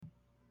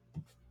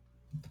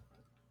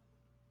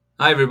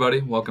Hi, everybody.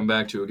 Welcome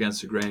back to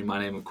Against the Grain. My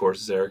name, of course,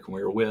 is Eric, and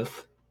we are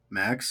with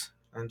Max.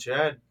 I'm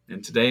Chad.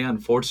 And today,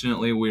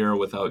 unfortunately, we are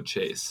without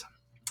Chase.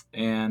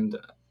 And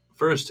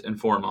first and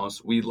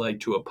foremost, we'd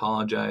like to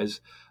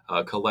apologize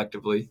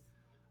collectively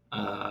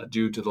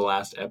due to the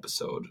last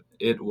episode.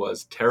 It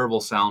was terrible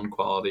sound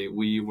quality.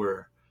 We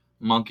were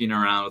monkeying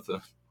around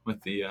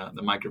with the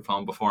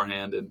microphone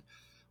beforehand, and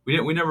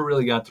we never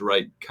really got the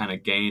right kind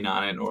of gain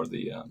on it or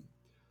the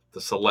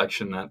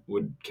selection that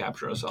would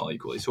capture us all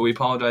equally. So we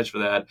apologize for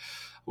that.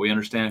 We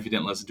understand if you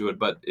didn't listen to it,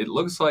 but it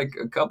looks like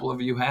a couple of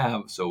you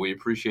have, so we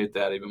appreciate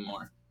that even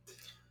more.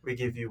 We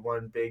give you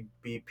one big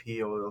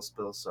BP oil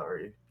spill,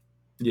 sorry.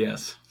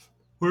 Yes.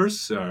 We're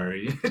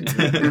sorry.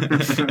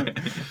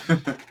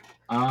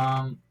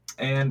 And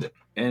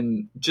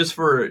just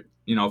for,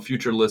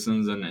 future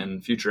listens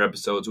and future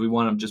episodes, we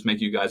want to just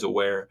make you guys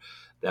aware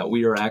that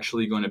we are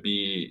actually going to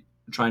be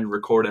trying to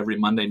record every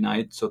Monday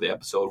night, so the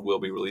episode will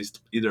be released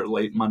either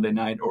late Monday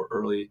night or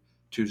early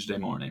Tuesday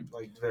morning.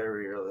 Like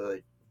very early,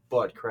 like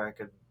butt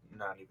crack and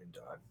not even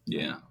done.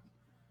 Yeah.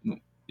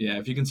 Yeah,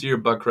 if you can see your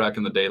butt crack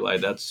in the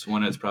daylight, that's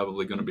when it's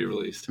probably going to be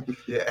released.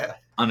 Yeah.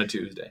 On a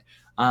Tuesday.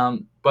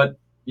 But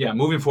yeah,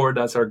 moving forward,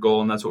 that's our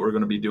goal, and that's what we're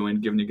going to be doing,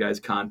 giving you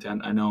guys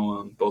content. I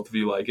know both of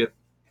you like it.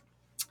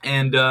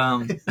 And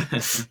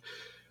let's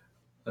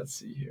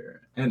see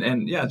here.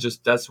 And yeah,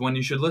 just that's when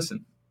you should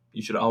listen.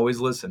 You should always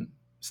listen.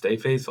 Stay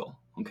faithful,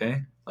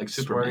 okay? Like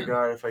Superman. Swear to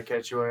God, if I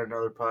catch you on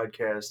another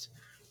podcast,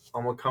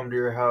 I'm going to come to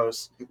your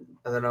house,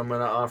 and then I'm going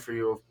to offer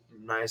you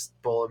a nice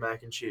bowl of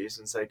mac and cheese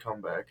and say, come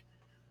back.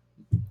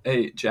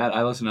 Hey, Chad,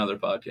 I listen to other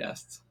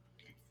podcasts.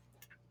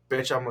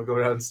 Bitch, I'm going to go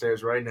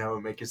downstairs right now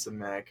and make you some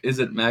mac. Is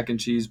it mac and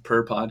cheese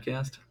per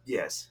podcast?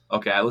 Yes.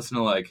 Okay, I listen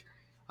to like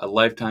a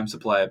lifetime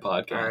supply of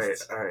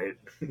podcasts. All right.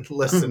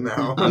 Listen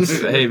now.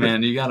 Hey,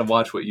 man, you got to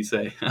watch what you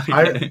say.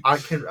 I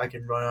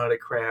can run out of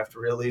craft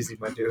real easy,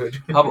 my dude.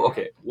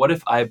 Okay, what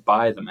if I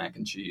buy the mac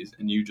and cheese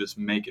and you just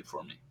make it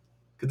for me?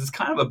 Because it's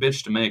kind of a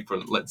bitch to make.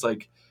 It's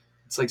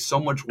like so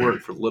much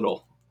work for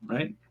little,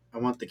 right? I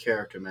want the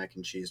character mac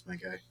and cheese, my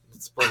guy.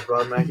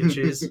 SpongeBob mac and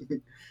cheese.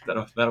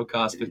 That'll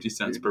cost 50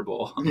 cents per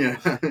bowl. Yeah.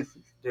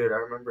 Dude, I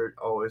remember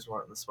always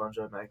wanting the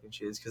SpongeBob mac and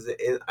cheese because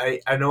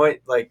I know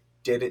it like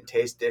didn't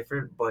taste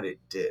different, but it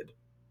did.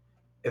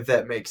 If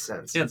that makes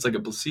sense. Yeah, it's like a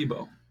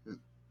placebo.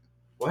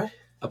 What?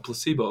 A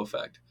placebo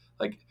effect.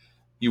 Like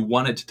you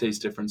want it to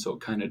taste different, so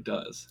it kind of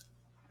does.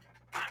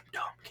 I'm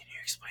dumb. Can you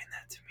explain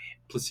that to me?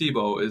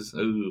 Placebo is.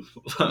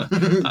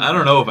 I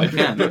don't know if I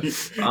can.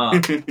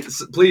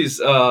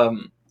 Please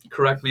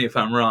correct me if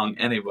I'm wrong,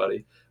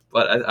 anybody.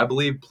 But I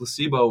believe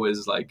placebo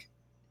is like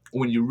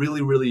when you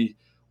really, really,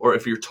 or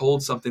if you're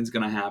told something's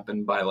going to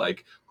happen by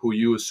like who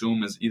you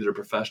assume is either a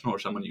professional or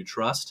someone you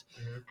trust,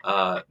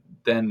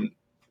 then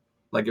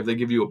like if they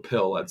give you a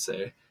pill, let's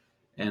say,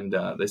 and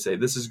they say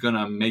this is going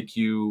to make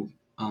you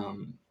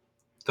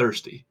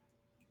thirsty,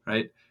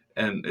 right?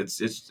 And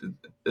it's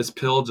this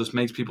pill just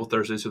makes people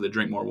thirsty, so they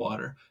drink more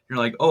water. You're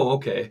like, oh,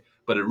 okay,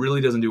 but it really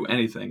doesn't do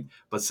anything.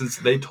 But since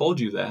they told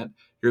you that,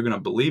 you're gonna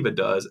believe it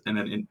does, and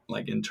then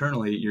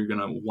internally, you're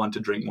gonna want to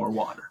drink more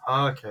water.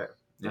 Okay.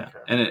 Yeah, okay.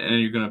 and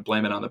you're gonna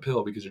blame it on the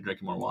pill because you're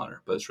drinking more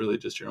water, but it's really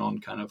just your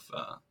own kind of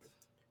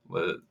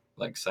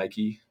like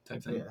psyche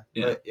type thing.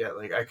 Yeah.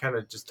 Like I kind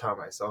of just taught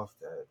myself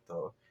that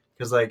though,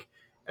 because like.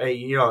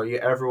 Hey,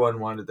 everyone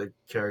wanted the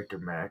character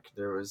Mac.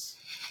 There was,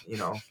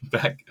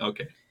 back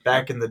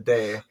in the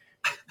day,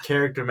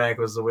 character Mac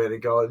was the way to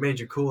go. It made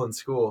you cool in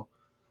school.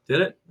 Did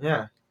it?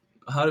 Yeah.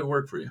 How did it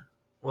work for you?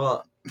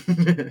 Well,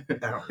 I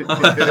don't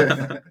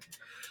know.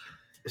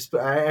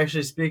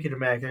 Actually, speaking of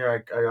Mac, I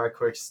got a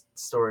quick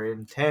story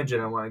and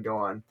tangent I want to go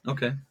on.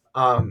 Okay.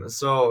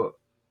 So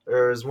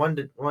there was one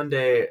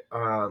day,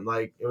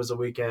 like it was a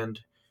weekend.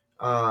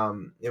 I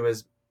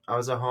was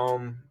at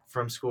home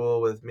from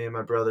school with me and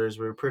my brothers.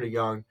 We were pretty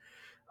young.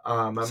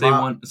 Say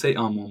one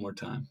more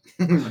time.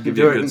 I'll give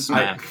you a good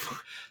smack.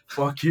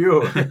 Fuck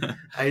you.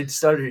 I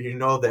started,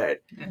 that.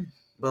 Yeah.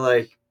 But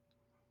like,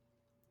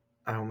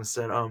 I almost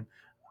said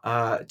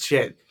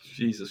shit.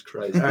 Jesus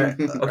Christ.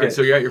 Right, okay, right.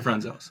 So you're at your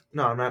friend's house.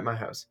 No, I'm at my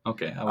house.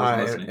 Okay, I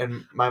was listening.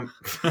 And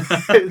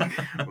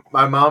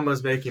my mom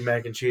was making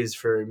mac and cheese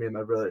for me and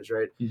my brothers,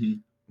 right? Mm-hmm.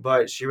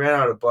 But she ran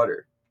out of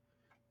butter.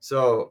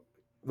 So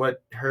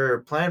what her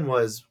plan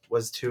was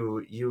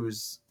to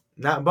use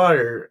not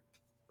butter,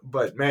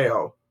 but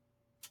mayo.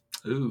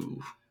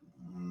 Ooh.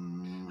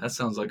 That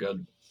sounds like a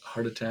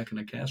heart attack in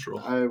a casserole.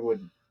 I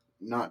would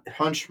not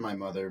punch my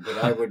mother,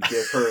 but I would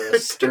give her a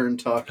stern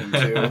talking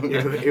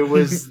to. It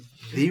was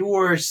the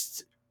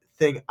worst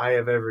thing I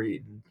have ever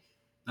eaten.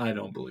 I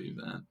don't believe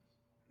that.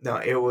 No,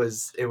 it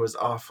was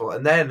awful.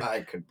 And then I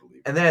could believe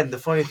it. And then the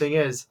funny thing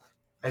is,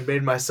 I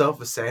made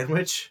myself a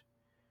sandwich.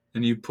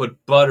 And you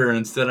put butter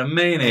instead of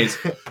mayonnaise.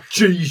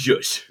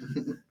 Jesus.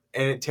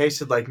 And it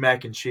tasted like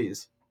mac and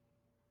cheese.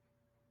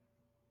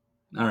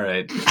 All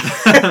right.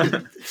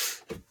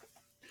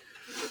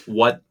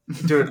 What?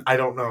 Dude, I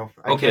don't know.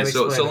 Okay,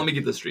 so let me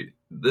get this straight.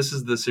 This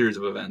is the series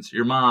of events.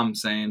 Your mom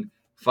saying,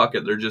 fuck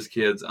it, they're just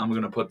kids. I'm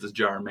gonna put this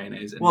jar of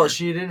mayonnaise in. Well, here.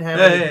 she didn't have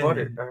any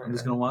butter. I'm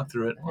just gonna walk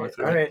through it. All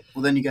right.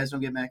 Well, then you guys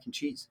don't get mac and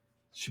cheese.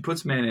 She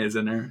puts mayonnaise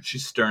in there.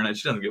 She's stirring it.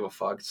 She doesn't give a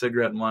fuck.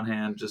 Cigarette in one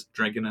hand, just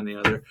drinking in the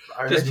other,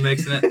 All just right.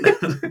 mixing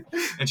it.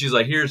 And she's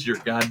like, "Here's your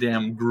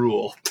goddamn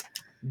gruel."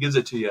 Gives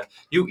it to you.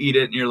 You eat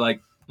it, and you're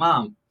like,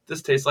 "Mom,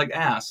 this tastes like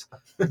ass."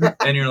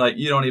 And you're like,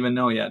 "You don't even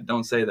know yet.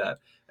 Don't say that."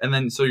 And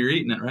then so you're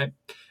eating it, right?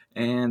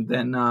 And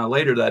then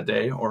later that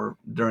day or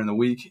during the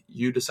week,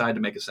 you decide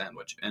to make a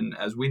sandwich. And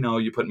as we know,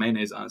 you put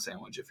mayonnaise on a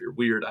sandwich. If you're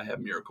weird, I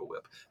have Miracle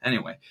Whip.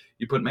 Anyway,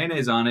 you put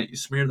mayonnaise on it. You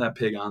smear that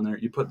pig on there.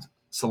 You put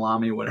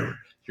salami, whatever.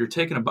 You're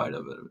taking a bite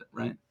of it,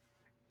 right?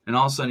 And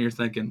all of a sudden you're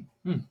thinking,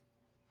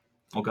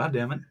 oh, God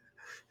damn it.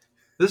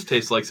 This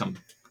tastes like some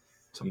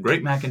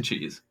great mac and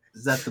cheese.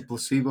 Is that the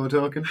placebo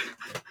token?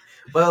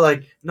 Well,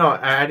 like, no,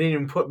 I didn't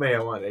even put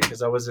mayo on it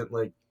because I wasn't,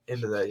 like,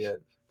 into that yet.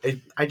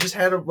 I just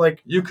had a,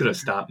 like... You could have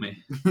stopped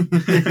me.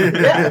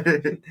 Yeah.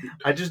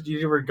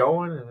 You were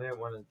going and I didn't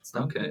want to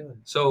stop. Okay. You.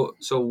 So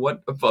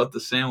what about the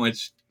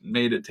sandwich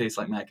made it taste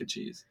like mac and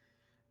cheese?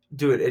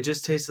 Dude, it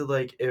just tasted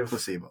like if...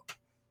 Placebo.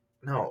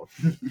 No.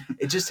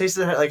 It just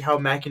tasted like how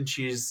mac and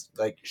cheese,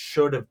 like,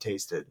 should have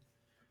tasted.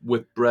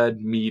 With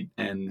bread, meat,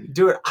 and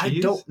Dude, cheese?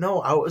 I don't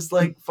know. I was,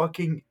 like,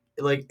 fucking,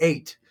 like,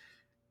 8.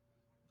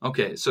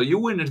 Okay, so you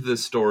went into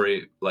this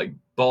story like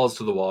balls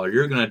to the wall.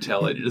 You're going to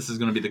tell it. This is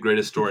going to be the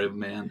greatest story of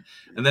man.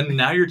 And then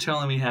now you're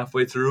telling me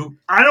halfway through,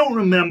 I don't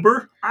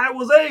remember. I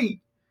was 8.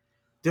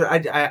 Dude,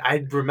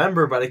 I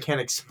remember, but I can't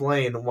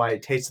explain why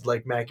it tasted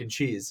like mac and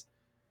cheese.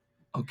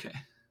 Okay.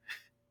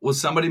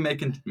 Was somebody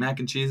making mac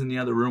and cheese in the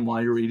other room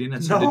while you were eating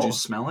it? So No. did you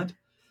smell it?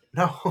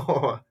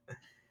 No.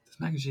 Does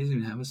mac and cheese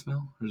even have a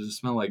smell? Or does it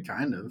smell like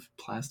Kind of.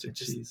 plastic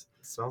cheese?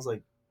 It smells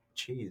like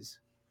cheese.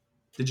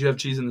 Did you have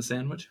cheese in the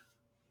sandwich?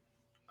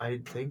 I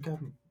think I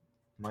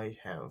might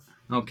have.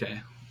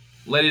 Okay.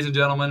 Ladies and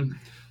gentlemen,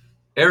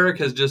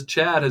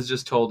 Chad has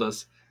just told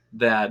us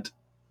that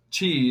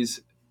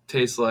cheese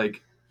tastes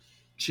like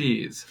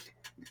cheese.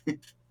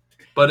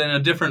 But in a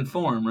different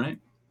form, right?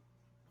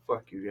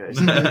 Fuck you guys.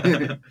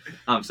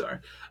 I'm sorry.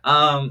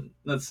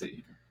 Let's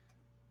see.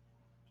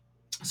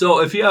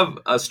 So if you have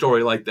a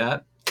story like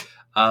that,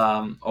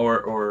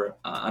 or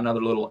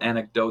another little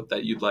anecdote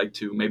that you'd like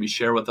to maybe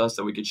share with us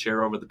that we could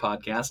share over the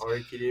podcast, Or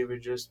you could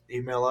even just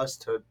email us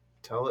to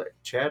tell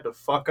Chad to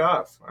fuck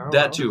off. I don't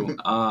that know. too.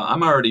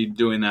 I'm already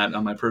doing that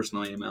on my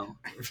personal email.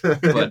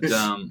 But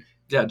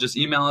yeah, just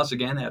email us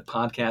again at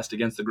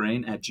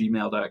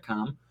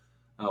podcastagainstthegrain@gmail.com.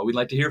 We'd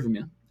like to hear from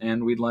you,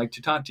 and we'd like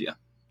to talk to you.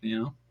 You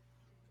know,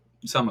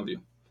 some of you.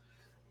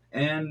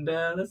 And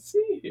let's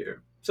see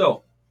here.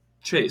 So,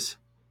 Chase.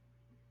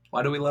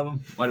 Why do we love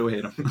him? Why do we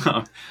hate him?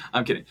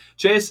 I'm kidding.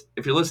 Chase,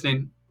 if you're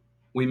listening,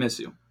 we miss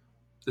you.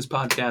 This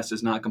podcast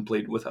is not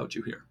complete without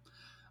you here.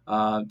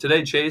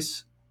 Today,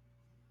 Chase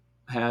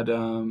had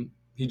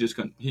he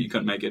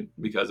couldn't make it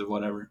because of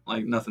whatever,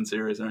 like nothing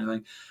serious or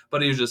anything.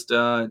 But he was just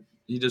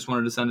he just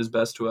wanted to send his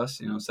best to us.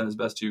 Send his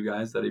best to you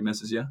guys that he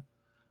misses you.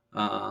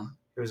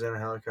 He was in a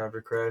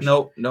helicopter crash.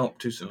 Nope,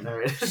 too soon. All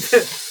right.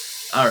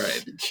 All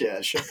right. Yeah,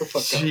 shut the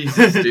fuck up.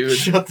 Jesus, dude.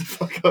 Shut the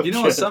fuck up. You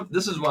know what?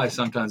 This is why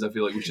sometimes I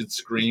feel like we should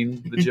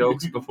screen the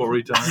jokes before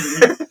we talk.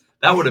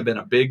 That would have been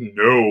a big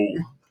no.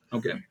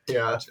 Okay.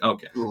 Yeah.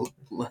 Okay.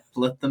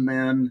 Let the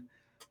man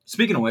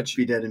Speaking of which,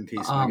 be dead in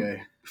peace, my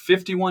guy.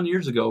 51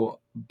 years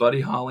ago,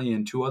 Buddy Holly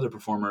and 2 other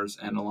performers,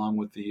 and along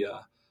with the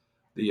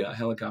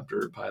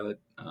helicopter pilot,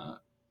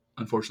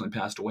 unfortunately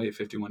passed away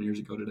 51 years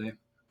ago today.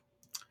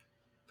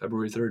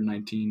 February 3rd,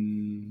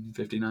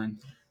 1959.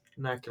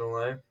 Not gonna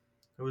lie.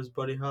 It was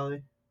Buddy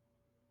Holly.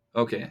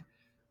 Okay.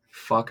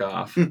 Fuck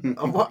off.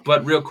 What?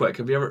 But real quick,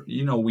 have you ever,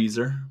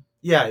 Weezer?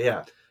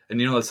 Yeah.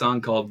 And you know the song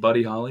called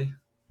Buddy Holly?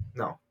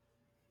 No.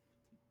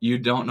 You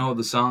don't know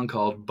the song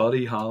called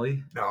Buddy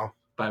Holly No.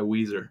 by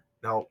Weezer?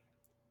 No.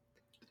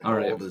 All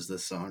right. How old is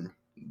this song?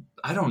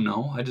 I don't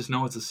know. I just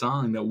know it's a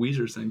song that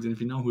Weezer sings, and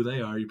if you know who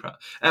they are, you probably...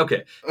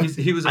 Okay.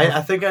 He was...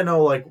 I think I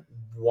know, like,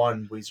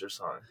 one Weezer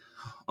song.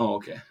 Oh,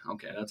 okay.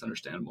 Okay, that's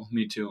understandable.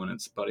 Me too, and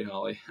it's Buddy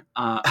Holly.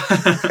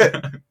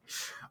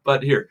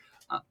 But here,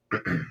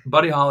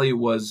 Buddy Holly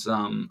was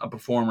a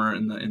performer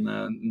in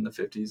the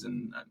 50s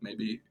and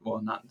maybe,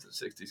 well, not in the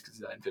 60s because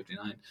he died in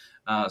 59.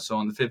 So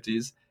in the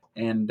 50s,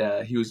 and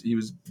he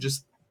was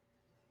just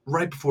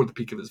right before the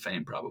peak of his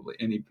fame probably,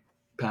 and he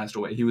passed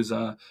away. He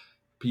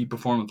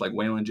performed with like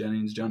Waylon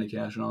Jennings, Johnny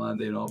Cash, and all that.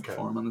 They'd all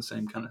perform on the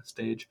same kind of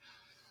stage.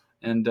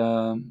 And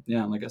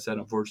yeah, like I said,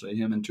 unfortunately,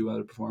 him and 2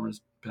 other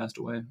performers passed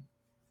away.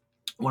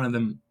 One of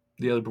them,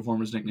 the other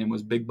performer's nickname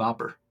was Big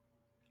Bopper.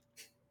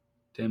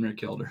 Damn near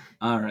killed her.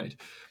 All right.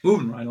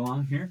 Moving right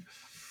along here.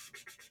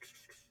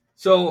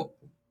 So,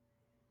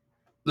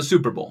 the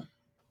Super Bowl,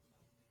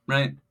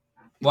 right?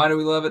 Why do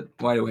we love it?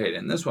 Why do we hate it?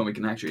 And this one we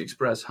can actually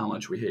express how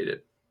much we hate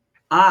it.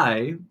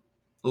 I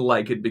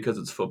like it because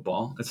it's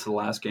football. It's the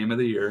last game of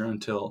the year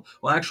until,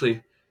 well,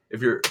 actually,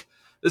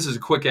 this is a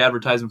quick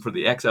advertisement for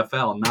the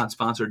XFL, not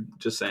sponsored,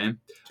 just saying.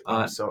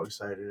 I'm so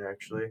excited,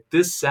 actually.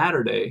 This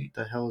Saturday.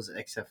 What the hell is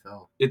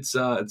XFL? It's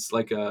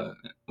like a,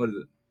 what is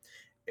it?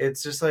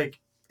 It's just like,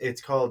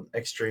 it's called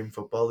Extreme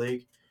Football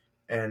League,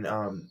 and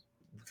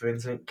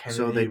Vincent Kennedy.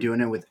 So they're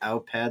doing it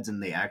without pads,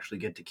 and they actually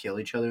get to kill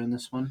each other in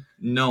this one.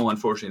 No,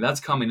 unfortunately, that's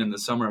coming in the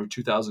summer of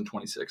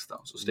 2026,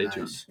 though. So stay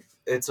tuned.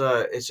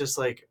 It's just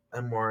like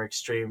a more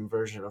extreme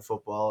version of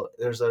football.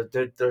 There's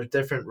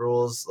different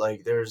rules.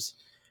 Like there's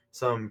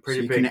some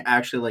pretty so you big. can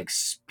actually like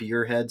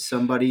spearhead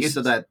somebody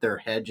so that their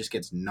head just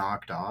gets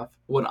knocked off.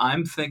 What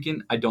I'm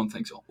thinking, I don't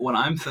think so. What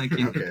I'm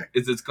thinking Okay.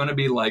 is it's going to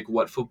be like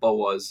what football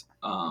was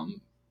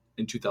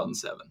in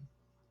 2007,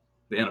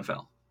 the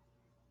NFL.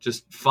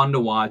 Just fun to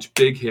watch,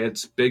 big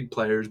hits, big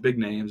players, big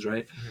names,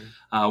 right?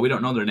 Mhm. We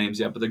don't know their names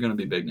yet, but they're going to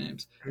be big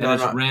names. And No,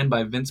 it's no. ran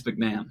by Vince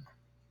McMahon,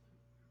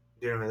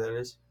 Do you know who that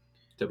is?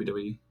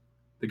 WWE.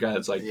 The guy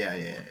that's like...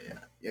 Yeah.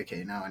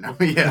 Okay, now I know.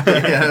 yeah.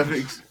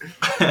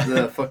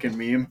 The fucking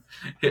meme.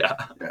 Yeah.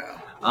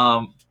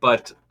 Yeah.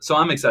 But, so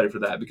I'm excited for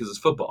that because it's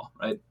football,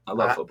 right? I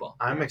love football.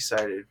 I'm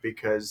excited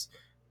because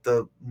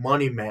the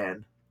money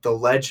man, the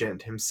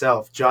legend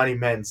himself, Johnny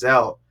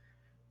Manziel,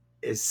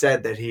 is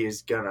said that he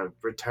is going to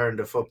return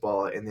to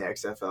football in the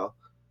XFL.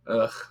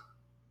 Ugh.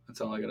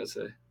 That's all I got to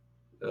say.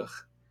 Ugh.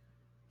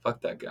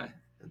 Fuck that guy.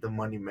 The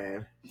money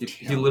man.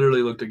 He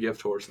literally looked a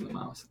gift horse in the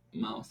mouth.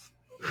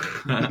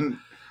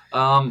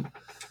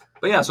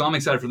 But yeah, so I'm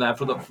excited for that.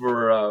 For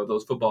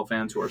those football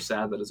fans who are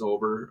sad that it's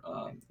over.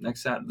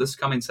 This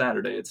coming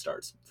Saturday it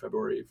starts.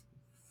 February.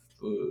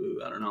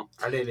 I don't know.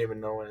 I didn't even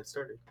know when it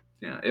started.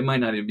 Yeah, it might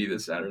not even be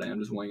this Saturday. I'm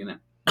just winging it.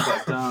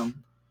 But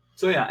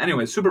so yeah.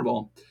 Anyway, Super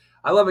Bowl.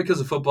 I love it because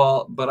of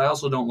football, but I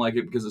also don't like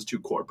it because it's too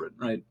corporate.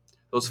 Right?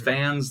 Those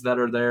fans that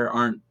are there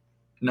aren't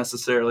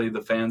necessarily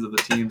the fans of the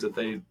teams that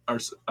they are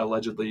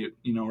allegedly,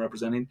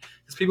 representing.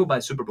 Because people buy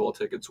Super Bowl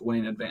tickets way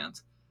in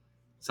advance.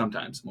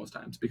 Sometimes, most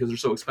times, because they're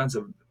so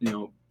expensive,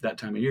 that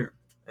time of year.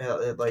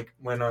 Yeah, like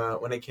when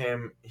it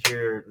came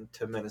here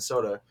to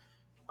Minnesota,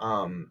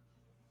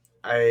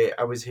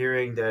 I was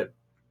hearing that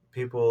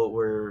people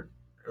were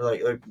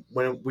like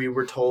when we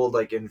were told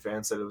like in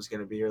advance that it was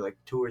going to be here like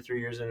 2 or 3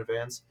 years in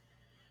advance.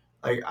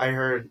 Like I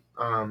heard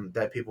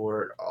that people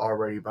were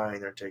already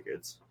buying their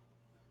tickets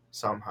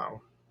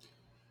somehow.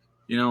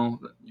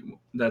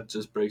 That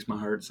just breaks my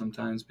heart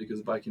sometimes because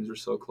the Vikings are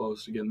so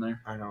close to getting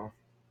there. I know.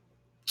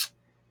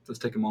 Let's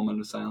take a moment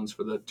of silence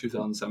for the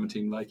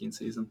 2017 Viking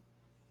season.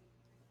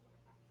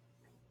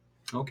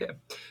 Okay.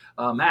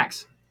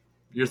 Max,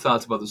 your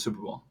thoughts about the Super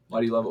Bowl.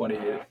 Why do you love it? Why do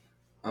you hate it?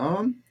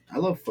 I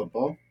love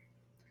football.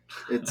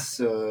 It's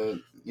I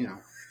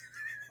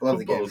love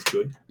the game. Football's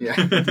good. Yeah.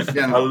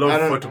 I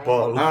love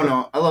football. I don't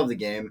know. I love the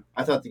game.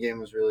 I thought the game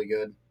was really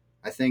good.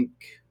 I think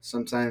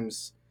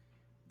sometimes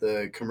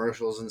the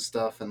commercials and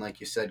stuff, and like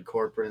you said,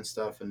 corporate and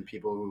stuff, and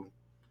people who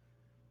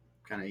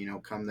kind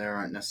of come there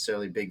aren't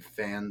necessarily big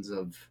fans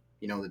of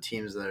the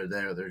teams that are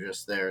there. They're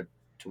just there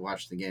to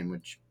watch the game,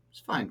 which is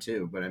fine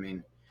too. But I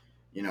mean,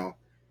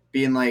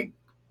 being like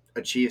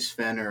a Chiefs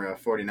fan or a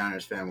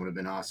 49ers fan would have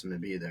been awesome to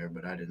be there,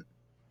 but I didn't.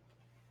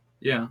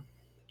 Yeah.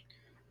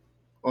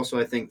 Also,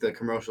 I think the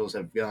commercials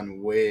have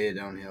gone way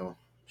downhill.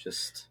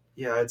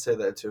 Yeah, I'd say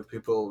that too.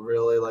 People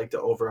really like to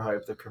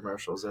overhype the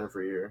commercials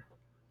every year.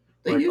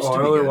 They used to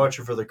be I only good. watch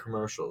it for the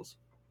commercials,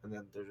 and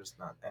then they're just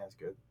not as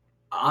good.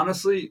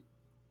 Honestly,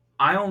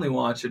 I only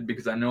watch it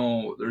because I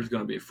know there's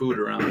going to be food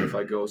around if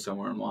I go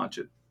somewhere and watch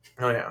it.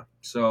 Oh, yeah.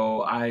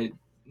 So I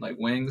like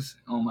wings.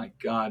 Oh, my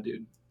God,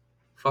 dude.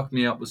 Fuck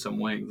me up with some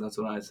wings. That's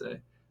what I say.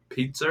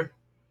 Pizza?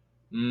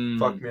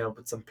 Fuck me up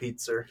with some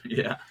pizza.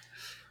 Yeah.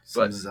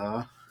 Some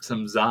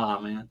za,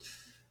 man.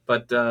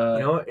 But you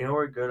know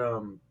where a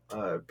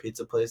good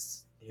pizza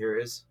place here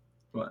is?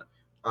 What?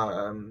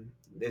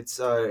 It's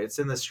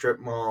in the strip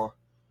mall.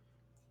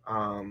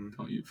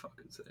 Don't you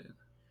fucking say it.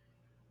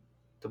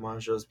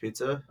 DiMaggio's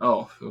Pizza.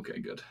 Oh, okay,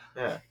 good.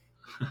 Yeah.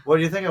 What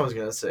do you think I was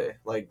gonna say?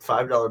 Like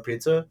 $5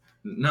 pizza?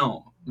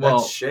 No. Well,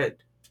 that's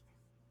shit.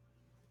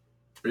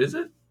 Is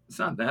it? It's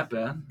not that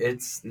bad.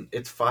 It's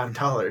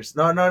 $5.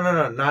 No,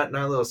 not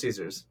Little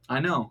Caesars.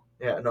 I know.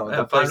 Yeah, no, Yeah,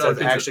 the place $5 that's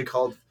pizza. actually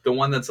called The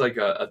one that's like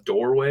a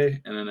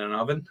doorway and then an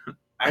oven.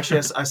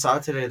 Actually, I saw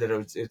today that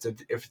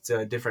it's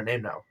a different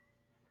name now.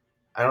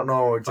 I don't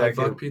know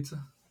exactly. $5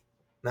 pizza.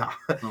 No,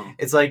 Oh.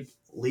 It's like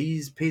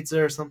Lee's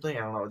Pizza or something.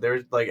 I don't know.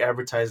 They're like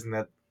advertising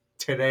that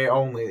today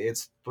only.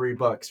 It's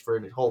 $3 for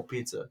a whole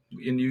pizza.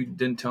 And you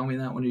didn't tell me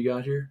that when you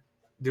got here?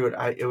 Dude,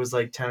 it was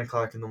like 10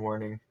 o'clock in the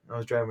morning. I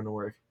was driving to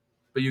work.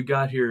 But you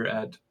got here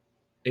at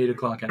 8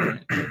 o'clock at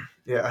night.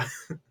 Yeah.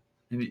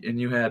 And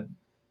you had,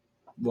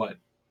 what,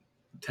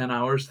 10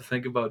 hours to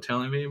think about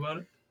telling me about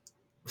it?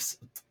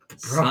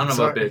 Son of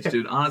a bitch,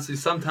 dude. Honestly,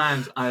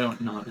 sometimes I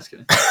don't know. I'm just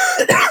kidding.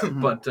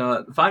 But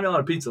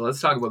 $5 pizza, let's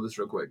talk about this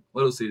real quick.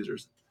 Little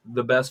Caesars,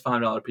 the best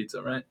 $5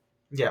 pizza, right?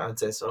 Yeah, I'd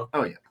say so.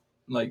 Oh, yeah.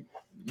 Like,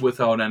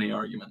 without any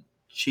argument.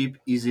 Cheap,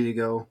 easy to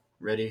go,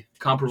 ready.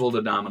 Comparable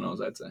to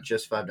Domino's, I'd say.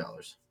 Just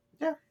 $5.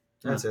 Yeah.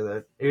 I'd say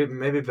that. It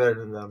may be better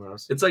than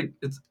Domino's.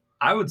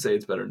 I would say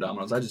it's better than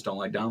Domino's. I just don't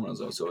like Domino's,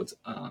 though, so it's...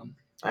 I'm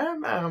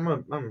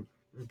a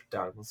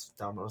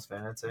Domino's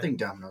fan, I'd say. I think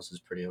Domino's is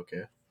pretty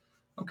okay.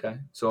 Okay.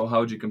 So how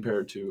would you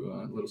compare it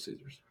to Little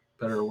Caesars?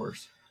 Better or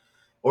worse?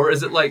 Or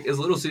is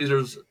Little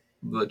Caesars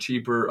the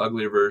cheaper,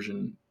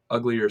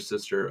 uglier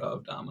sister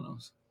of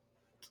Domino's?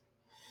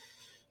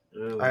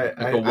 Like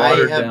a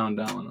watered down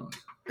Domino's.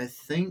 I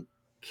think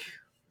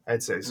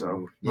I'd say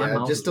so. My Yeah,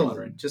 mouth just is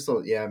watering.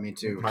 yeah, me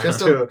too. Mine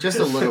Just too. just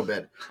a little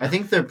bit. I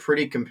think they're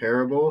pretty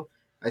comparable.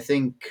 I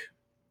think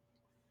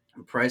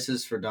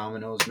prices for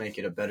Domino's make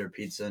it a better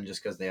pizza, and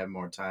just because they have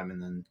more time,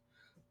 and then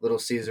Little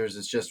Caesars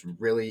is just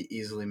really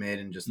easily made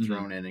and just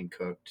thrown in and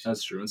cooked.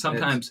 That's true. And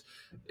sometimes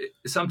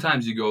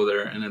you go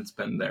there and it's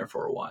been there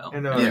for a while,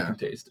 And, and you can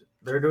taste it.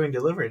 They're doing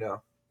delivery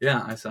now.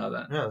 Yeah, I saw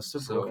that. Yeah,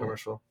 Superbowl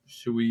commercial.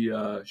 Should we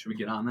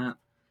get on that?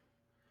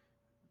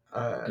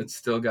 It's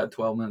still got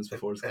 12 minutes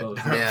before it's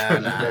closed.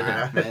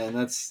 Yeah, man,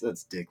 that's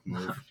dick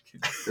move.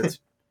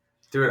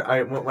 Dude,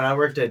 when I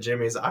worked at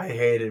Jimmy's, I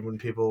hated when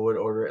people would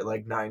order it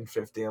like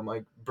 $9.50. I'm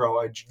like, bro,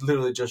 I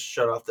literally just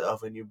shut off the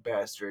oven, you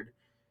bastard.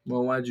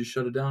 Well, why'd you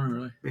shut it down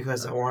early?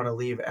 Because I want to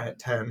leave at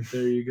 10.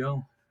 There you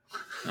go.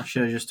 I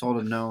should have just told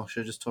him no.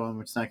 Should have just told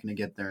him it's not going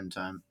to get there in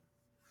time.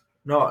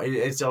 No,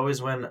 it's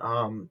always when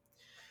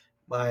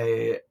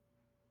my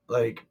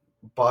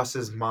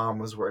boss's mom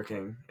was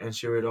working, and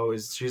she would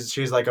always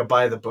she's like a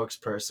by the books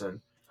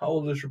person. How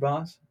old is your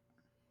boss?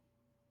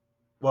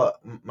 Well,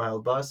 my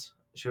old boss,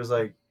 she was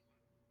like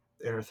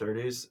in her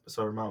 30s,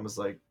 so her mom was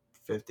like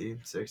 50,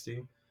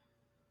 60.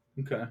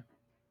 Okay.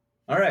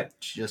 All right.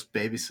 She just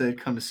babysit,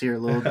 come to see her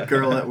little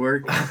girl at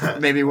work,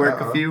 maybe work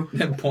a few.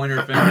 And point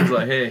her fingers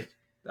like, hey,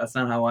 that's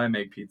not how I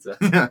make pizza.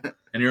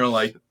 And you're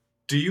like,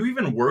 do you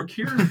even work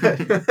here?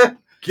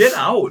 Get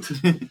out.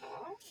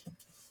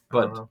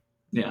 But,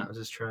 yeah. I'm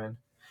just trying.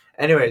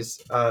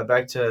 Anyways,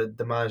 back to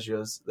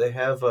DiMaggio's. They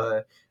have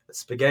a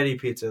spaghetti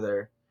pizza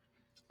there.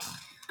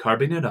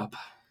 Carving it up.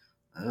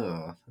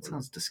 Oh, that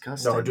sounds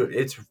disgusting. No, dude,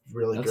 it's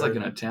really That's good.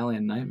 like an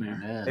Italian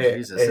nightmare. Yeah,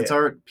 Jesus.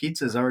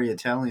 Pizza's already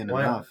Italian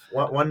enough.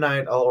 One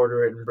night, I'll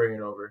order it and bring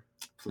it over.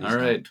 Please all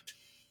right.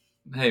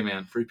 Hey,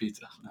 man, free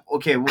pizza.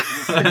 Okay,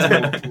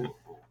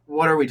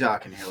 what are we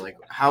talking here? Like,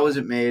 how is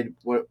it made?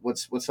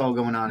 What's all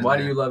going on in there? Why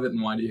do you love it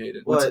and why do you hate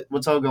it?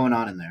 What's all going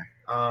on in there?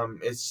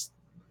 It's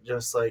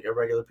just like a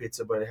regular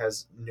pizza, but it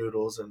has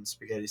noodles and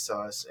spaghetti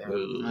sauce and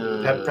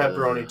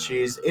pepperoni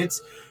cheese.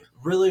 It's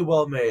really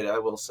well made, I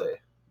will say.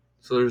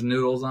 So there's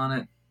noodles on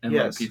it and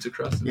like pizza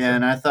crust. Yeah,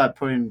 and I thought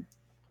putting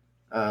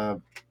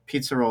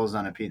pizza rolls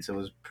on a pizza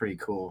was pretty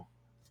cool.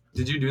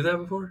 Did you do that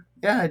before?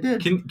 Yeah, I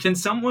did. Can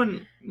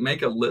someone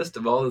make a list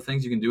of all the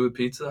things you can do with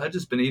pizza? I've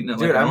just been eating it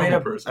like a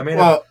normal person. I made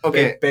a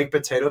baked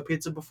potato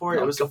pizza before.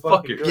 It was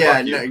fucking good. Yeah,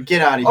 no,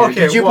 get out of here.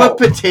 Okay, did you put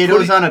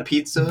potatoes on a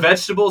pizza?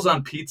 Vegetables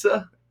on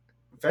pizza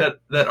that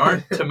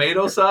aren't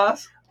tomato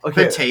sauce?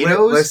 Okay,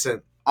 potatoes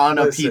on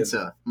a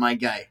pizza, my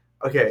guy.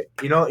 Okay,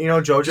 you know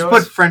JoJo's? Just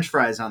put French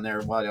fries on there,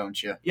 why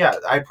don't you? Yeah,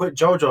 I put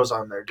JoJo's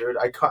on there, dude.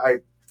 I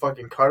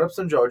fucking cut up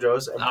some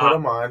JoJo's and put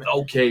them on.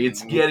 Okay,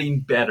 it's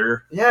getting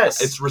better.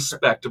 Yes. It's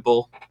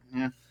respectable.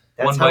 Yeah.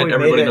 That's One bite,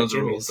 everybody knows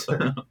the rules.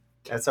 rules.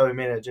 That's how we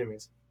made it at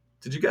Jimmy's.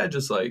 Did you guys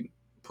just like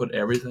put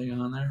everything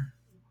on there?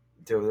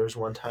 Dude, there was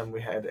one time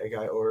we had a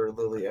guy order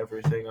literally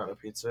everything on a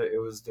pizza. It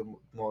was the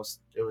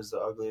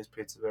ugliest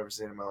pizza I've ever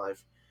seen in my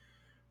life.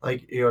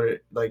 Like,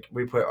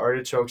 we put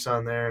artichokes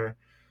on there.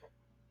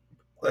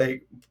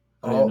 Like,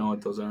 I don't even know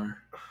what those are.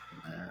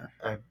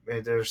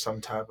 There's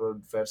some type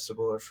of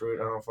vegetable or fruit.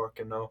 I don't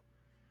fucking know.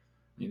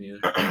 Me neither.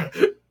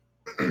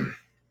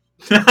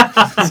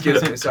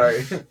 Excuse me,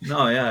 sorry.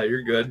 No, yeah,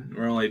 you're good.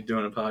 We're only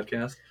doing a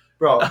podcast.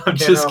 Bro, I'm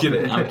just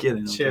kidding. I'm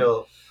kidding.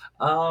 Chill.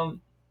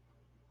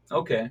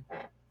 Okay.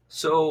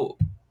 So,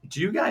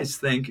 do you guys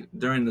think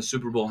during the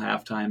Super Bowl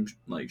halftime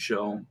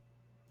show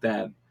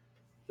that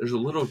there's a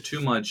little too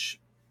much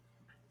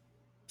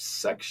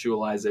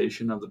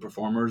sexualization of the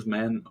performers,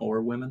 men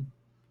or women?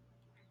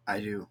 I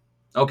do.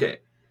 Okay,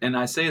 and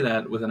I say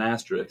that with an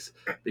asterisk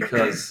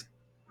because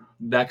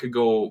that could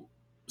go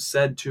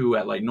said to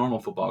at like normal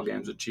football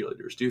games with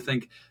cheerleaders. Do you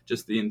think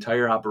just the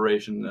entire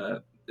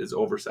operation is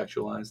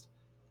over-sexualized?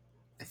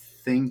 I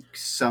think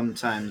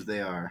sometimes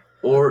they are.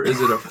 Or is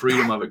it a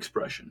freedom of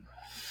expression?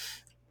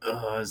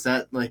 Is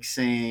that like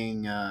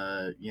saying,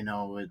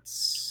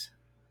 It's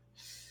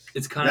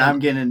kind of. I'm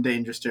getting in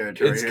dangerous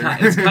territory.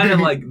 It's kind of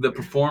like the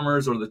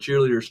performers or the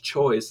cheerleaders'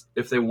 choice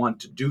if they want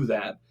to do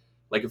that.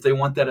 Like if they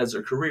want that as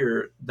their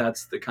career,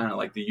 that's the kind of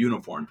like the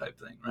uniform type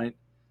thing, right?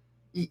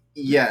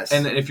 Yes.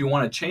 And then if you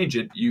want to change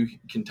it, you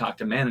can talk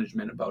to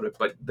management about it,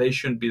 but they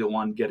shouldn't be the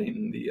one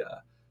getting the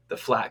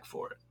flack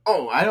for it.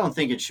 Oh, I don't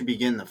think it should be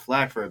getting the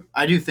flack for it.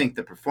 I do think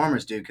the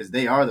performers do because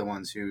they are the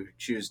ones who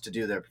choose to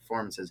do their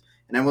performances.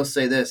 And I will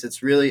say this,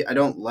 it's really, I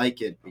don't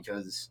like it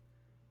because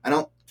I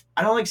don't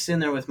like sitting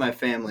there with my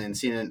family and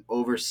seeing an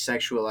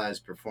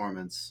over-sexualized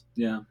performance.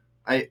 Yeah.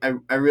 I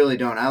really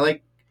don't.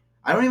 I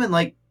don't even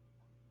like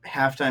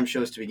halftime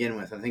shows to begin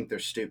with. I think they're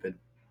stupid.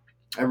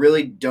 I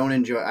really don't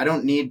enjoy. I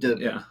don't need to.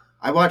 Yeah.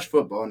 I watch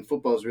football, and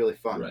football is really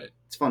fun. Right.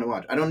 It's fun to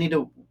watch. I don't need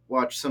to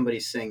watch somebody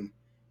sing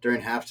during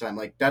halftime.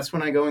 Like, that's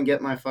when I go and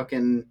get my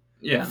fucking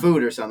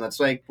food or something. That's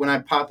like when I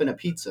pop in a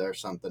pizza or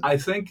something. I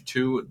think,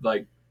 too,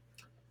 like,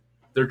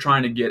 they're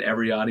trying to get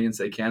every audience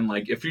they can.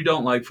 Like, if you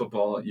don't like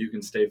football, you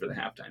can stay for the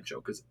halftime show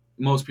because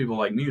most people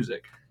like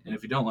music. And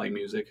if you don't like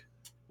music,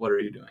 what are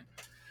you doing?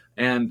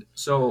 And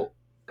so,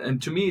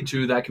 and to me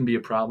too, that can be a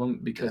problem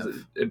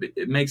because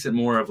it makes it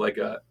more of like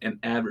an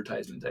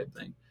advertisement type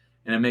thing,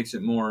 and it makes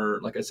it more,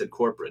 like I said,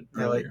 corporate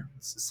earlier. Like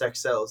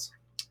sex sells.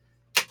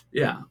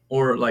 Yeah,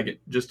 or like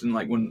just in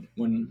like when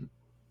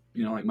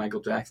like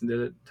Michael Jackson did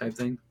it type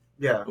thing.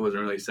 Yeah. It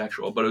wasn't really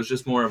sexual, but it was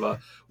just more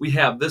of we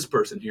have this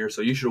person here,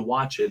 so you should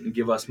watch it and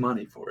give us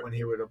money for it. When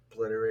he would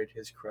obliterate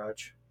his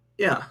crotch.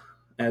 Yeah,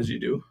 as you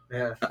do.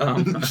 Yeah.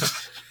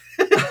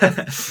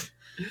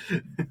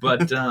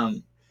 But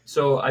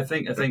so I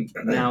think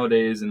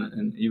nowadays,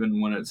 and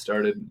even when it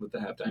started with the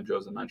halftime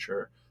shows, I'm not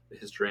sure the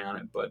history on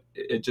it, but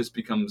it just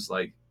becomes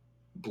like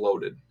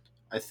bloated.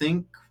 I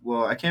think,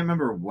 well, I can't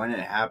remember when it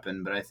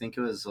happened, but I think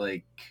it was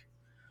like,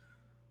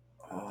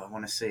 I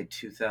want to say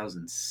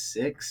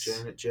 2006.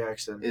 Janet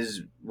Jackson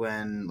is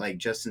when like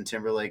Justin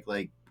Timberlake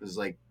like was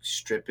like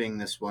stripping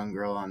this one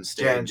girl on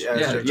stage.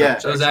 Yeah.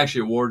 It was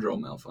actually a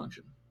wardrobe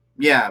malfunction.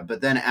 Yeah,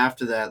 but then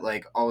after that,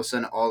 like all of a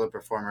sudden, all the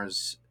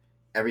performers,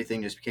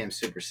 everything just became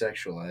super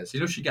sexualized. You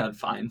know, she got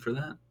fined for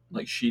that.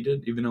 Like she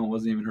did, even though it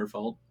wasn't even her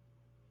fault.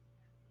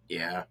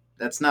 Yeah,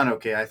 that's not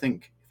okay. I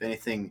think if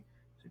anything,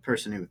 the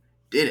person who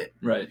did it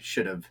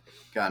should have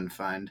gotten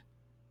fined.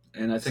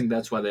 And I think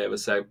that's why they have a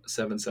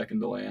 7-second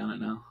delay on it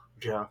now.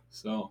 Yeah.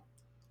 So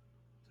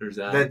there's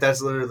that.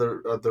 That's literally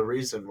the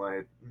reason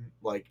why,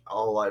 like,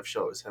 all live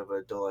shows have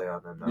a delay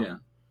on them now. Yeah.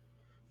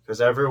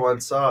 Because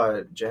everyone saw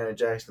Janet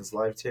Jackson's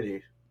live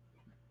titty.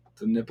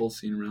 The nipple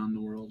seen around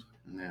the world.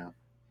 Yeah.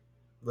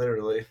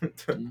 Literally.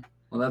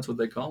 Well, that's what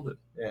they called it.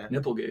 Yeah.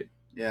 Nipplegate.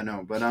 Yeah,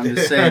 no, but I'm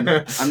just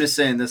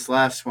saying this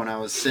last one, I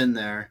was sitting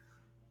there,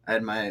 I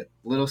had my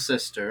little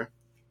sister,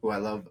 who I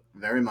love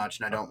very much,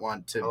 and I don't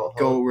want to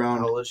go around.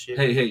 How old is she?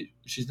 Hey,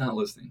 she's not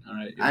listening. All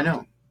right. I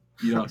know.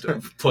 You don't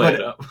have to play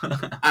it up.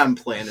 I'm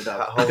playing it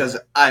up because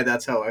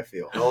that's how I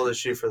feel. How old is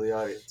she for the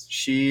audience?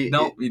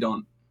 No, you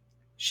don't.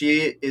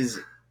 She is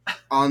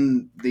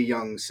on the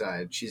young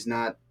side. She's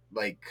not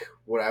like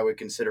what I would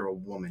consider a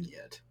woman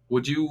yet.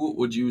 Would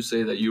you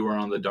say that you are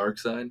on the dark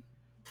side?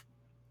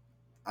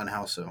 On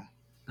how so?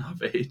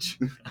 Of age.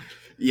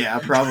 Yeah,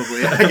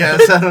 probably. I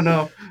guess. I don't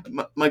know.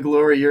 My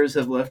glory years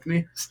have left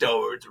me. Star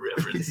Wars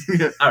reference.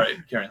 All right,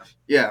 carry on.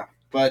 Yeah,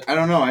 but I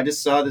don't know. I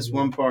just saw this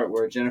one part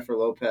where Jennifer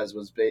Lopez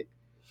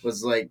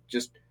was like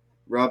just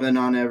rubbing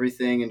on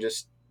everything and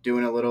just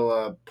doing a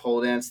little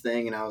pole dance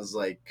thing, and I was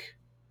like,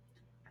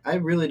 I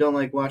really don't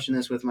like watching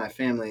this with my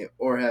family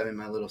or having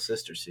my little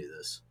sister see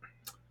this.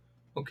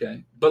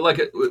 Okay, but like,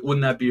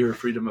 wouldn't that be her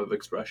freedom of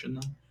expression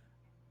though?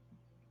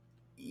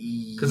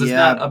 Because it's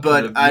yeah, not up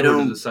but to the I viewer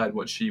don't to decide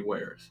what she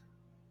wears.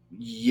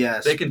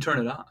 Yes, They can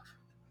turn it off.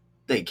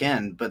 they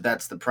can, but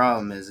that's the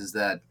problem is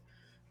that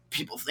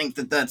people think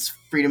that that's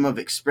freedom of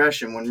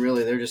expression when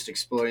really they're just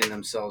exploiting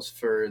themselves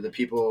for the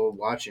people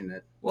watching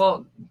it.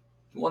 Well,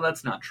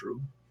 that's not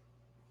true.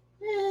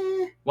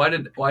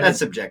 That's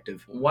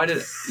subjective.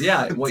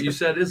 Yeah, what you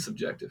said is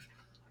subjective.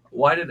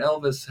 Why did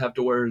Elvis have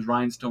to wear his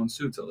rhinestone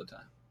suits all the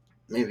time?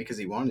 Maybe because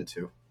he wanted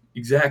to.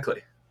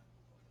 Exactly.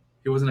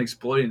 He wasn't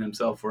exploiting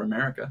himself for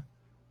America.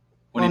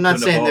 Well, I'm not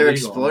saying they're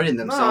exploiting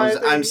themselves.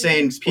 No, I'm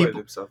saying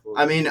people.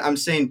 I'm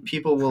saying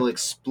people will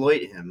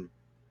exploit him,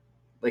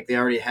 like they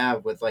already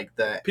have with like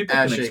the. People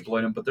can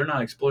exploit him, but they're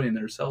not exploiting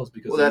themselves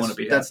because they want to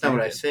be. That's not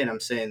what I said.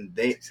 I'm saying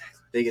they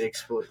get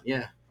exploited.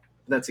 Yeah,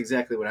 that's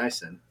exactly what I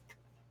said.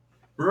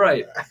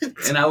 Right,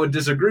 and I would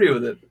disagree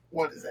with it.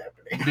 What is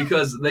happening?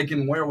 Because they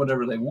can wear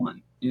whatever they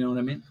want. You know what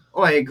I mean?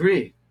 Oh, I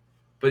agree.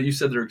 But you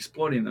said they're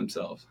exploiting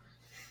themselves.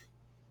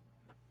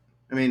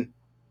 I mean,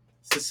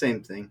 it's the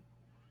same thing.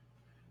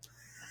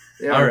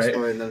 They are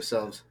exploiting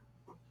themselves.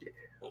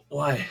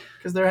 Why?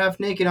 Because they're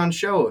half naked on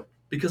show.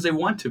 Because they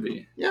want to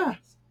be. Yeah.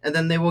 And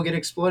then they will get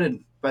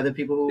exploited by the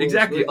people who...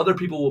 Exactly. Other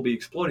people will be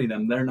exploiting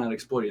them. They're not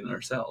exploiting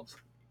themselves.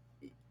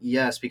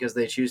 Yes, because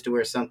they choose to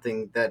wear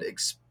something that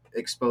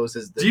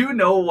exposes the... Do you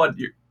know what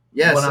you're...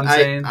 Yes, what I'm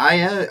saying?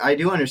 I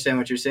do understand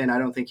what you're saying. I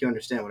don't think you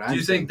understand what I'm saying. Do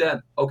you think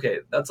that... Okay,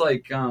 that's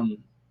like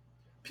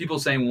people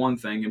saying one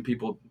thing and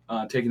people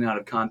taking it out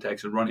of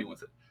context and running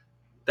with it.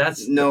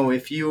 No,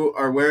 if you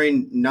are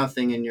wearing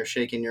nothing and you're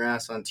shaking your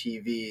ass on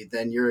TV,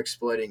 then you're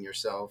exploiting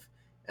yourself,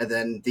 and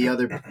then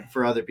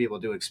for other people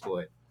to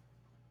exploit.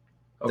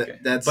 Okay,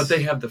 but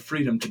they have the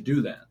freedom to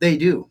do that. They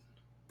do,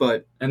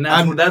 and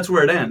that's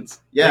where it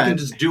ends. Yeah, they can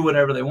just do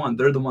whatever they want.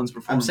 They're the ones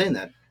performing. I'm saying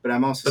that, but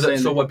I'm also saying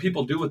so what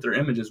people do with their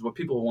images, what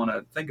people want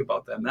to think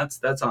about them,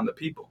 that's on the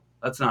people.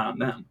 That's not on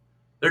them.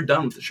 They're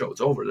done with the show. It's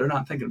over. They're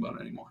not thinking about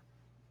it anymore.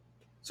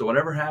 So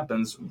whatever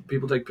happens,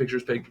 people take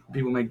pictures,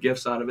 people make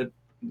GIFs out of it.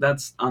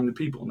 That's on the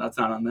people, and that's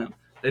not on them.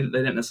 They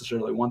didn't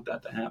necessarily want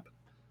that to happen.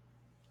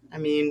 I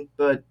mean,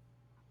 but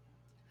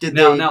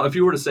now, if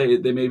you were to say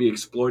they may be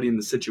exploiting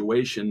the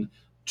situation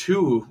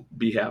to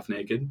be half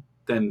naked,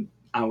 then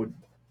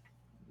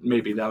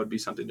maybe that would be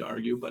something to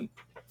argue. But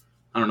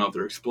I don't know if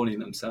they're exploiting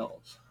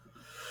themselves.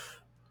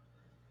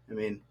 I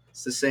mean,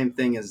 It's the same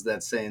thing as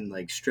that saying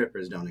like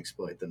strippers don't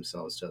exploit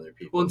themselves to other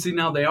people. Well, and see,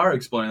 now they are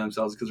exploiting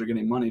themselves because they're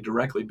getting money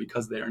directly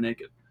because they are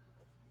naked.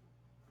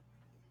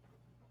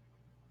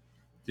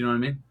 Do you know what I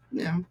mean?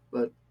 Yeah,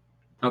 but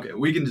Okay,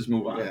 we can just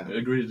move on. Yeah.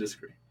 Agree to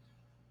disagree.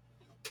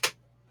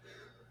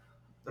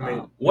 I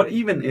mean, what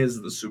even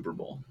is the Super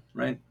Bowl,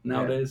 right,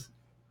 nowadays?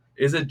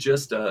 Is it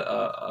just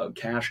a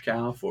cash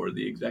cow for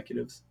the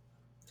executives?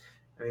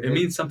 I mean, It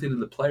means something to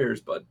the players,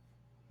 but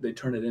they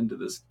turn it into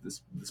this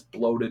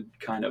bloated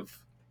kind of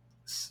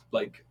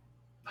like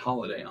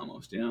holiday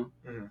almost, you know?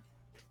 Mhm.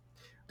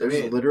 there's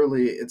I mean-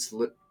 literally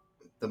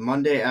the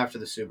Monday after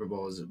the Super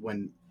Bowl is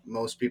when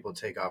most people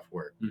take off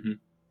work. Mm-hmm.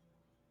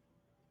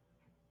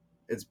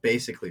 It's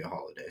basically a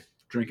holiday.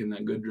 Drinking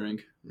that good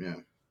drink, Yeah.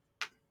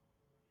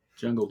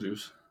 jungle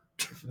juice.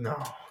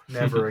 No,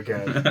 never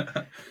again.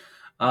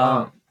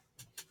 um,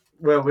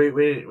 Well, we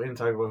didn't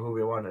talk about who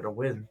we wanted to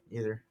win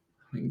either.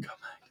 we can come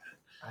back.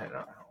 I don't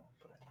know,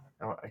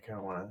 but I kind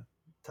of want to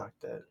talk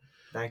to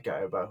that guy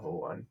about who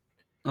won.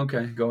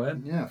 Okay, go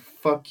ahead. Yeah.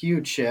 Fuck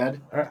you,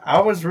 Chad. I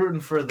was rooting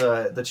for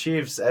the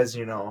Chiefs, as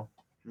you know.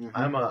 Mhm.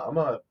 I'm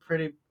a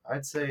pretty,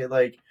 I'd say,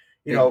 like,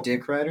 you Big know,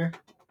 dick rider.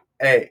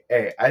 hey,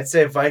 I'd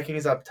say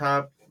Vikings up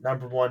top,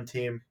 number one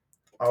team.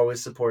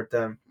 Always support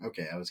them.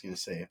 Okay, I was gonna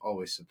say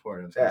always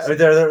support. Yeah,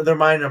 they're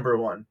my number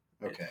one.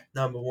 Okay.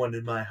 Number one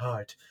in my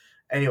heart.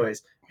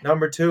 Anyways,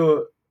 number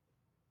two,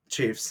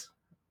 Chiefs.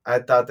 I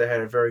thought they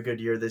had a very good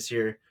year this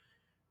year.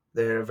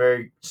 They had a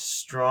very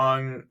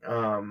strong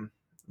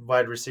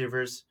wide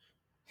receivers,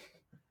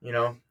 you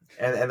know,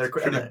 and their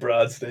Pretty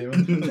broad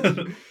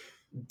statement.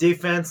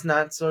 defense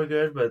not so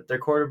good, but their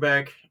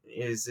quarterback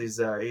he's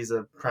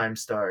a prime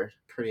star.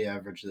 Pretty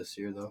average this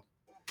year though.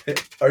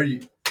 Are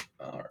you?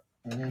 All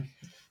right.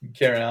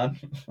 Carry on.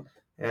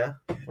 Yeah.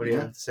 What do you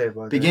Yeah. have to say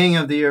about that? Beginning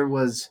of the year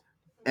was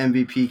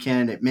MVP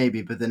candidate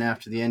maybe, but then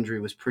after the injury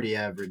was pretty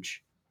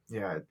average.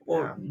 Yeah.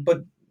 Well, Yeah.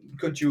 but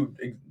could you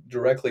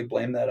directly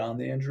blame that on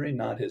the injury,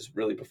 not his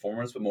really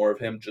performance, but more of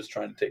him just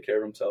trying to take care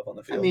of himself on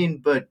the field? I mean,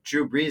 but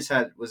Drew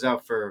Brees was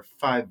out for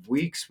 5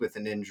 weeks with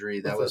an injury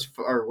that was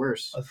far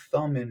worse. A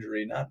thumb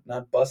injury,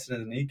 not busting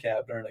his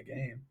kneecap during a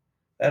game.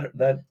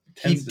 That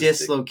He tends to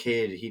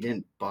dislocated. He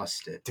didn't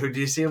bust it. Dude, do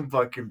you see him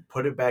fucking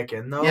put it back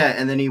in though? Yeah,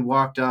 and then he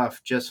walked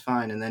off just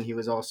fine. And then he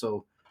was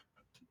also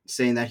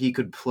saying that he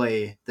could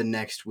play the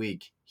next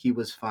week. He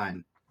was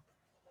fine.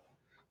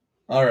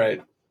 All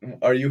right.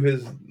 Are you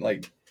his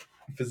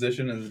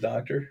physician and his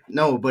doctor?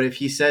 No, but if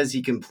he says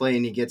he can play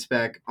and he gets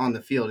back on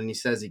the field and he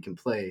says he can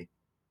play,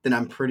 then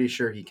I'm pretty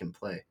sure he can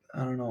play. I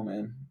don't know,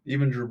 man.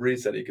 Even Drew Brees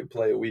said he could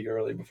play a week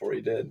early before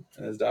he did,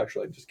 and his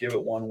doctor just give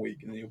it 1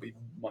 week and you'll be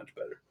much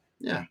better.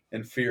 Yeah.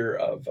 In fear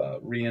of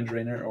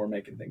re-injuring it or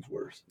making things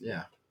worse.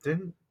 Yeah.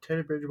 Didn't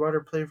Teddy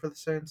Bridgewater play for the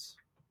Saints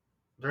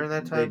during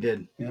that time? They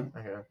did. Yeah.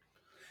 Okay.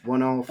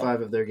 Won all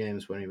 5 of their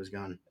games when he was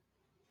gone.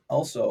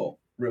 Also,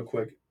 real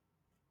quick,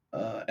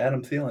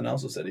 Adam Thielen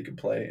also said he could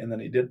play, and then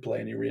he did play,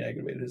 and he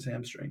re-aggravated his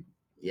hamstring.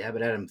 Yeah,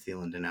 but Adam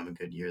Thielen didn't have a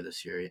good year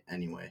this year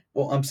anyway.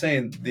 Well, I'm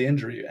saying the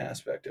injury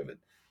aspect of it.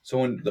 So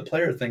when the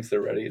player thinks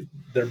they're ready,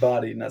 their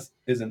body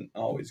isn't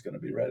always going to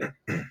be ready.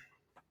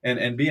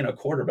 And being a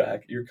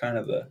quarterback, you're kind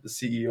of the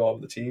CEO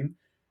of the team.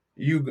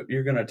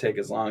 You're going to take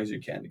as long as you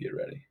can to get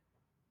ready.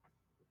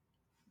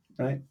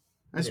 Right?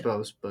 I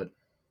suppose, but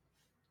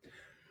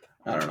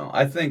I don't know.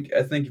 I think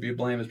if you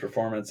blame his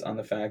performance on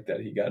the fact that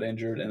he got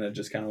injured and it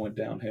just kind of went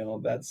downhill,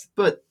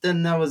 but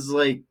then that was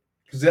like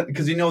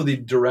because you know the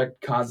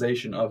direct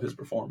causation of his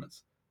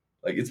performance.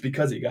 Like it's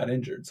because he got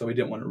injured, so he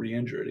didn't want to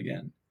re-injure it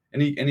again.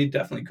 And he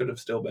definitely could have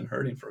still been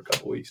hurting for a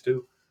couple weeks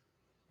too.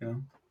 You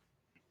know?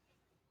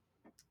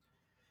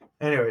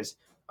 Anyways,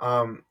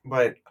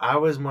 but I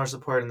was more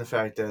supporting the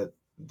fact that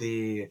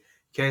the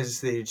Kansas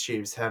City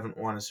Chiefs haven't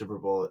won a Super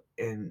Bowl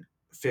in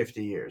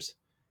 50 years.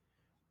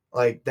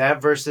 Like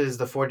that versus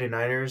the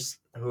 49ers,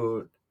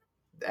 who,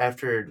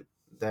 after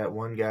that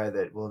one guy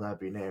that will not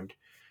be named,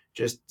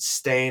 just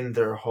stained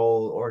their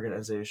whole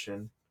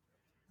organization.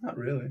 Not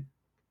really.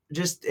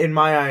 Just in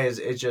my eyes,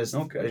 it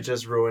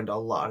just ruined a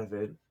lot of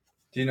it.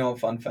 Do you know a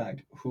fun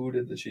fact? Who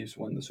did the Chiefs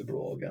win the Super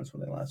Bowl against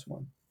when they last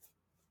won?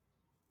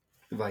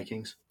 the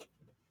Vikings.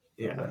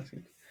 Yeah.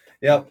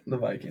 Yep, the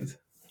Vikings.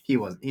 He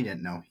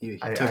didn't know. He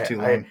I- took I- too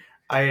long.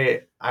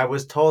 I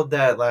was told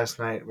that last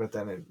night, but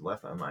then it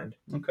left my mind.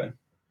 Okay.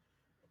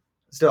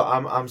 Still,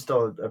 I'm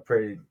still a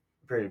pretty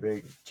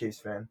big Chiefs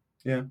fan.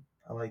 Yeah.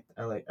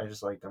 I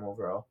just like them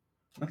overall.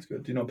 That's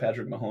good. Do you know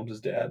Patrick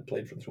Mahomes' dad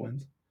played for the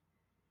Twins?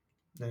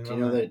 Do you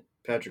know that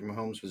Patrick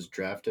Mahomes was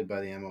drafted by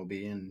the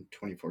MLB in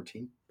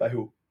 2014? By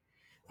who?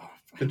 Oh,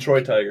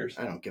 Detroit Tigers.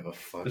 I don't give a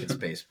fuck. It's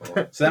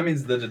baseball. So that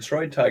means the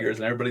Detroit Tigers,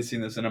 and everybody's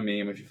seen this in a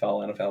meme if you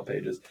follow NFL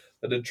pages,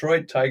 the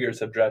Detroit Tigers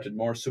have drafted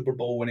more Super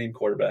Bowl winning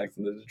quarterbacks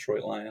than the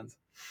Detroit Lions.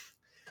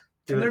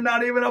 Dude, And they're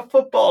not even a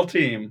football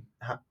team.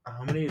 how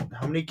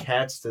many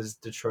cats does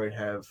Detroit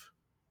have?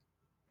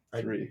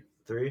 3.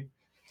 3?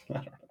 I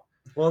don't know.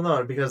 Well,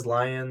 no, because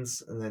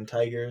Lions and then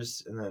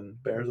Tigers and then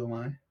Bears, oh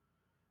my.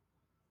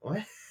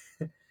 what?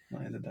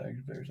 Lions and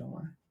Tigers, Bears, oh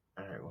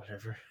my. All right,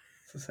 whatever.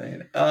 It's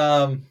insane.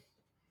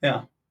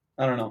 Yeah.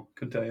 I don't know.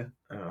 Couldn't tell you.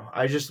 I don't know.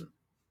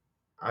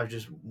 I'd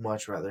just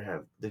much rather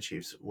have the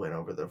Chiefs win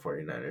over the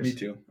 49ers. Me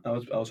too. I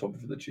was hoping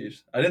for the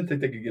Chiefs. I didn't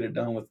think they could get it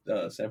done with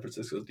San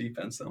Francisco's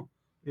defense, though.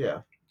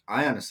 Yeah.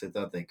 I honestly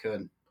thought they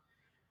could.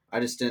 I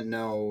just didn't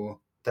know.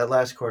 That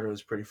last quarter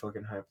was pretty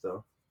fucking hype,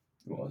 though.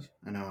 It was.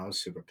 I know. I was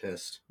super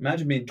pissed.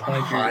 Imagine being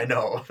 23, I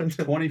know.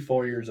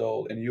 24 years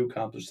old and you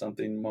accomplish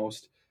something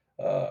most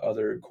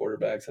other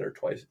quarterbacks that are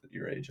twice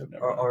your age have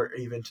never done. Or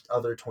even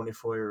other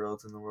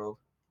 24-year-olds in the world.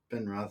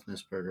 Ben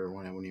Roethlisberger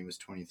when he was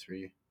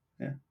 23.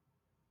 Yeah.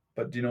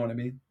 But do you know what I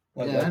mean?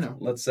 I know.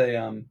 Let's say,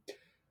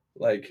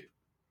 like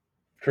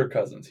Kirk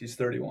Cousins, he's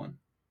 31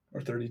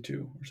 or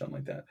 32 or something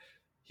like that.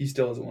 He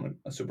still hasn't won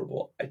a Super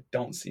Bowl. I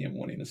don't see him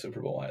winning a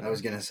Super Bowl either. I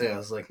was gonna say, I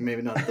was like,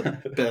 maybe not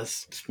the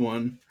best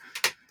one.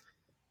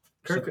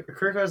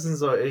 Kirk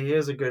Cousins, though,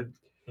 he's a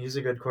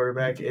good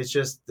quarterback. It's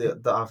just the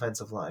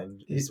offensive line.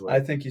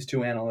 I think he's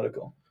too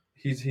analytical.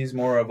 He's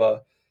more of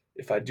a,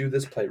 if I do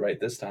this play right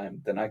this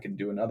time, then I can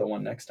do another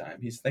one next time.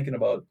 He's thinking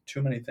about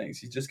too many things.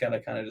 He's just kind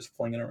of just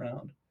flinging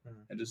around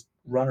and just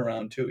run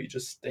around too. He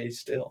just stays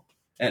still.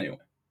 Anyway,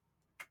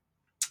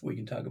 we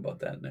can talk about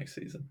that next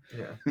season.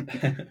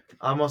 Yeah.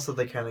 I'm also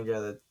the kind of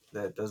guy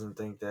that doesn't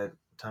think that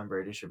Tom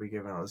Brady should be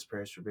given all this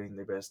praise for being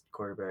the best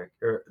quarterback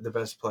or the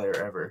best player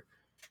ever.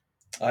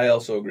 I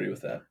also agree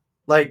with that.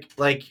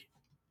 Like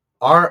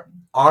our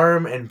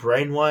arm and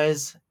brain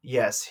wise,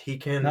 yes, he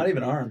can. Not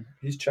even arm.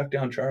 He's chucked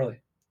down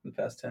Charlie in the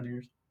past 10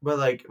 years.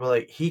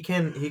 But he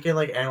can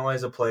like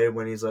analyze a play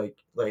when he's like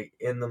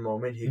in the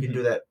moment. He can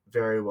do that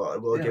very well. I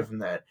will give him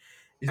that.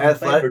 He's been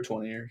playing for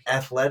 20 years.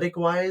 Athletic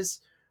wise,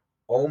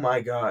 oh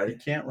my God, he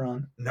can't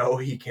run. No,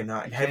 he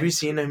cannot. Have you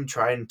seen him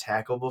try and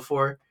tackle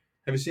before?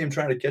 Have you seen him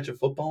trying to catch a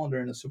football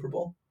during a Super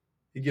Bowl?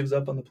 He gives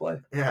up on the play.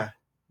 Yeah,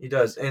 he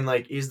does. And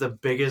he's the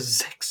biggest.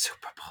 6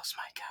 Super Bowls,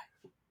 my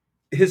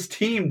guy. His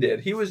team did.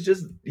 He was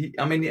just.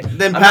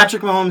 Then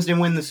Patrick Mahomes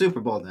didn't win the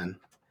Super Bowl. Then.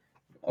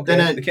 Okay.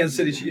 Then the Kansas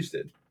City Chiefs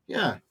did.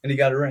 Yeah. And he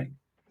got a ring.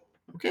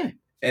 Okay.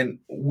 And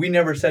we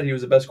never said he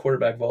was the best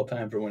quarterback of all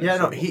time for winning. Yeah,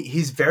 no,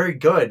 he's very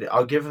good.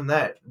 I'll give him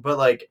that.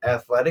 But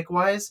athletic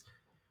wise,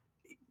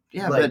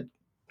 yeah, but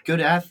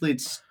good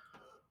athletes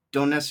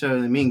don't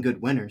necessarily mean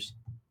good winners.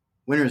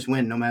 Winners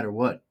win no matter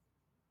what.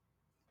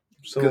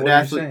 So what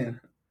are you saying?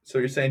 So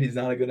you're saying he's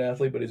not a good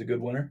athlete, but he's a good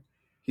winner?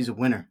 He's a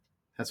winner.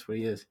 That's what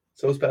he is.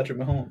 So is Patrick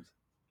Mahomes.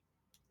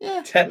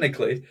 Yeah.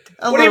 Technically.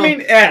 What do you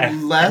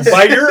mean? Less?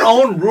 By your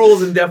own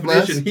rules and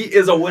definition, he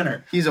is a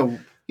winner. He's a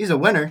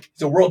winner.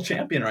 He's a world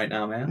champion right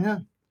now, man. Yeah.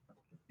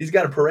 He's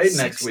got a parade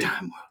next week.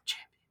 6-time world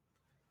champion.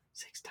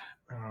 6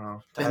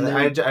 times. I don't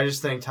know. I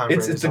just think Tom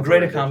Brady. It's a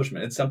great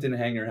accomplishment. It's something to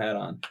hang your hat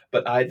on.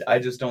 But I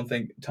just don't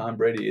think Tom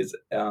Brady is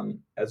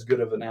as good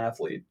of an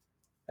athlete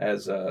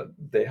as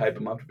they hype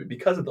him up to be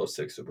because of those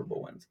 6 Super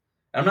Bowl wins.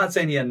 I'm not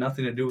saying he had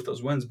nothing to do with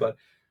those wins, but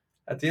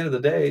at the end of the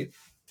day,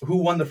 who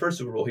won the first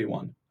Super Bowl he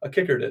won? A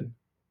kicker did.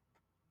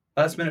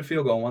 Last minute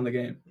field goal won the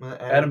game.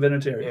 Adam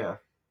Vinatieri. Yeah.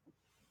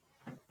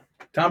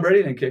 Tom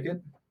Brady didn't kick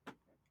it.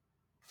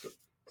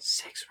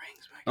 6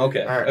 rings.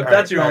 Okay. If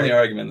that's your only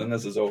argument, then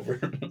this is over.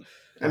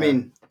 I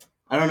mean,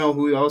 I don't know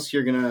who else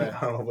you're going to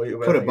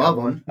put above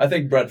him. I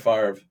think Brett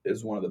Favre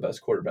is one of the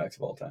best quarterbacks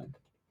of all time.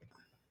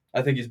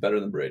 I think he's better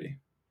than Brady.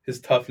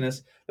 His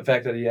toughness, the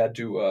fact that he had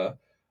to,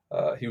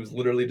 he was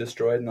literally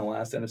destroyed in the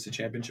last NFC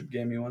Championship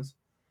game he was.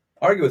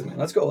 Argue with me.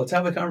 Let's go. Let's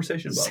have a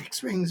conversation about it.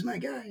 6 rings, my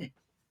guy.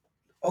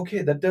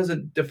 Okay, that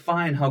doesn't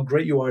define how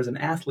great you are as an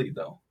athlete,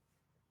 though.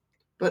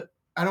 But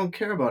I don't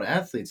care about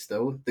athletes,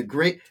 though. The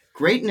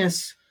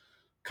greatness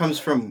comes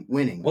from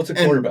winning. What's a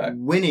quarterback?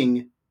 And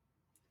winning,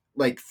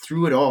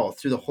 through it all,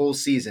 through the whole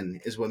season,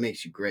 is what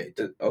makes you great.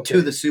 Okay.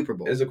 To the Super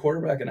Bowl. Is a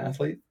quarterback an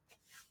athlete?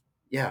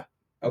 Yeah.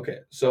 Okay,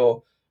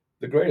 so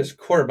the greatest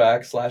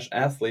quarterback /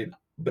 athlete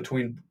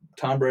between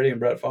Tom Brady and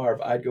Brett Favre,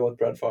 I'd go with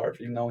Brett Favre,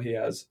 even though he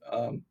has,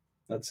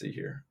 let's see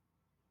here,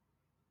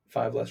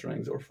 5 less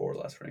rings or 4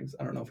 less rings.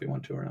 I don't know if he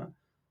won 2 or not.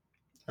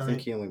 I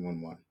think he only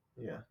won 1.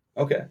 Yeah.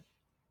 Okay,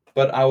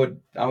 but I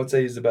would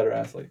say he's a better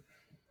athlete.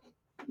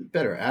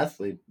 Better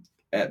athlete.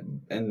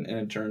 And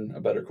in turn, a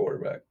better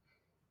quarterback.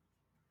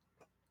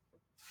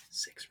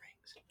 6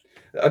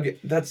 rings. Okay,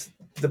 that's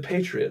the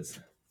Patriots.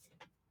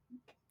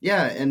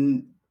 Yeah,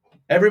 and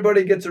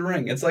Everybody gets a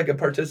ring. It's like a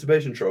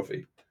participation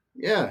trophy.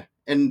 Yeah,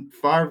 and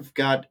Favre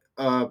got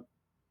a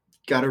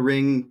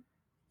ring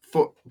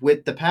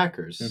with the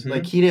Packers. Mm-hmm.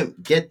 Like, he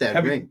didn't get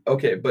that ring.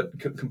 Okay, but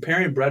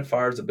comparing Brett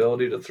Favre's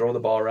ability to throw the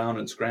ball around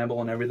and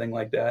scramble and everything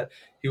like that,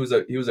 he was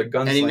a gunslinger.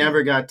 And he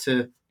never got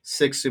to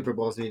 6 Super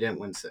Bowls, and he didn't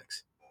win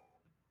 6.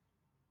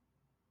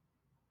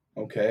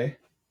 Okay.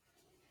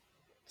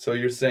 So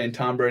you're saying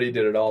Tom Brady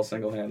did it all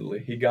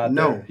single-handedly. He got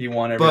there. He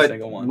won every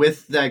single one.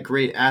 With that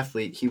great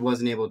athlete, he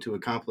wasn't able to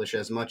accomplish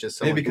as much as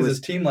someone. Maybe because his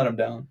team let him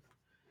down.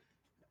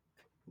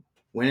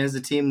 Win as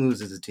a team,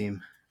 lose as a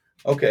team.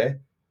 Okay.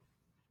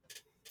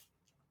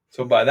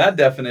 So by that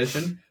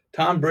definition,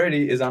 Tom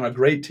Brady is on a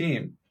great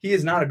team. He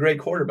is not a great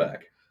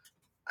quarterback.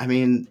 I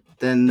mean,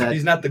 then that...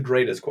 He's not the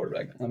greatest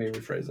quarterback. Let me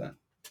rephrase that.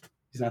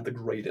 He's not the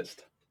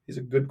greatest. He's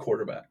a good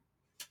quarterback.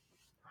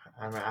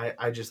 I mean,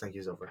 I just think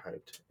he's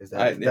overhyped.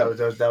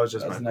 That was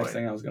just That's my the next point.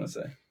 thing I was gonna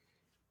say.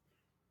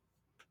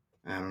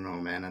 I don't know,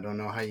 man. I don't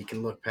know how you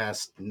can look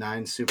past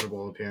 9 Super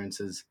Bowl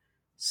appearances,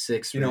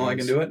 6 You know, I can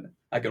rings. do it.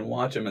 I can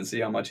watch him and see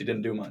how much he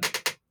didn't do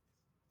much.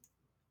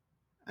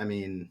 I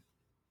mean,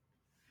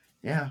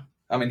 yeah.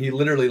 I mean, he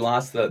literally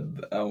lost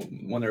when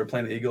they were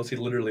playing the Eagles. He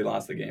literally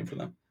lost the game for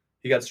them.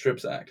 He got strip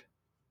sacked.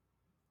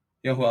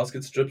 You know who else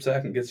gets strip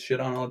sacked and gets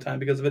shit on all the time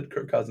because of it?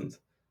 Kirk Cousins.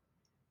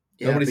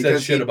 Yeah, Nobody says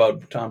because shit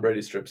about Tom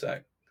Brady's strip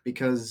sack.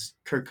 Because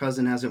Kirk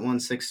Cousins hasn't won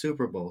 6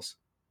 Super Bowls.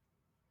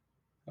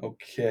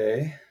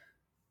 Okay.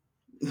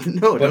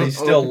 No, but he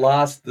still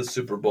lost the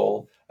Super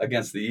Bowl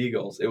against the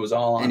Eagles. It was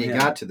all on him. And he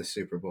got to the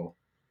Super Bowl.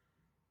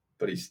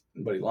 But he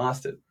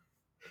lost it.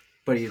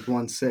 But he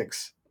won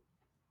 6.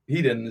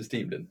 He didn't. His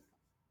team did.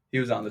 He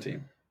was on the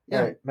team. Yeah.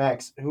 All right,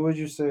 Max, who would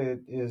you say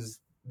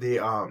is the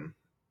all-time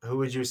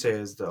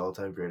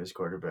greatest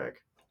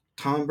quarterback?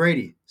 Tom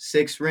Brady,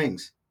 6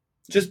 rings.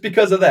 Just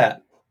because of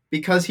that.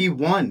 Because he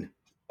won.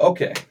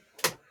 Okay.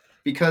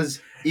 Because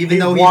He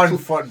though won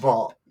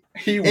football.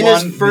 In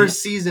his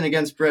first season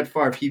against Brett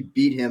Favre, he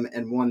beat him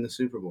and won the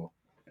Super Bowl.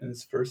 In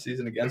his first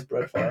season against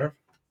Brett Favre?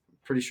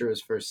 Pretty sure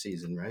his first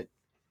season, right?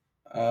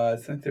 I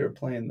think they were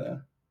playing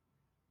the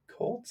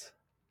Colts.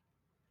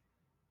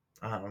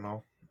 I don't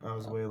know. That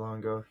was way long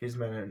ago. He's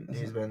been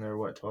there,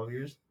 what, 12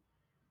 years?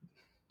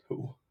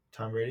 Who?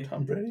 Tom Brady?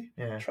 Tom Brady?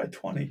 Yeah. Try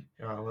 20.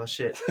 Oh, well,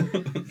 shit.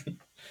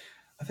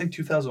 I think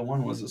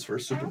 2001 was his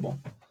first Super Bowl.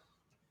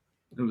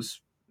 It was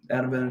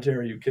Adam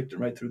Vinatieri who kicked it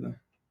right through the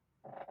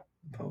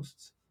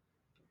posts.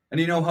 And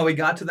you know how he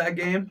got to that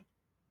game?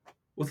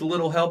 With a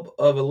little help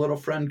of a little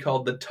friend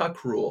called the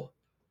Tuck Rule.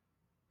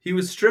 He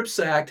was strip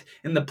sacked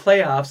in the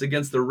playoffs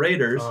against the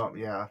Raiders. Oh,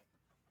 yeah.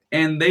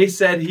 And they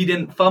said he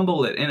didn't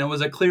fumble it, and it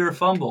was a clear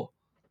fumble.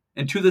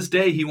 And to this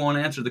day, he won't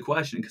answer the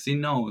question because he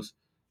knows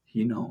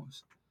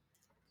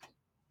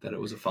that it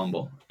was a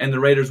fumble. And the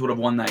Raiders would have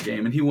won that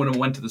game, and he would have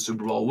went to the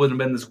Super Bowl. It would have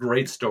been this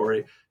great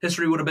story.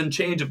 History would have been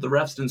changed if the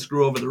refs didn't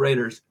screw over the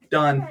Raiders.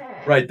 Done.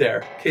 Right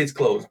there. Case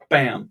closed.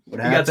 Bam. He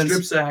got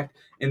strip sacked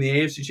in the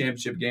AFC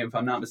Championship game, if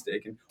I'm not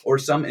mistaken, or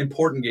some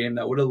important game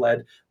that would have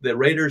led the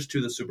Raiders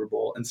to the Super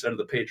Bowl instead of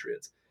the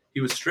Patriots. He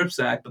was strip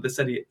sacked, but they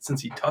said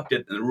since he tucked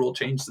it, and the rule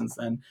changed since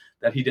then,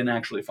 that he didn't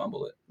actually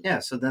fumble it. Yeah,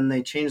 so then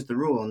they changed the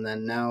rule, and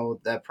then now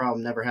that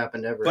problem never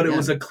happened ever But again. it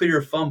was a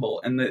clear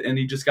fumble, and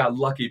he just got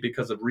lucky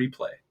because of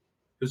replay.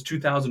 It was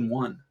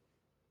 2001.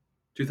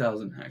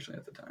 2000, actually,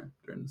 at the time,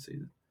 during the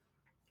season.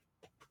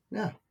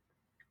 Yeah.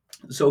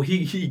 So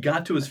he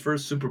got to his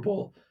first Super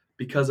Bowl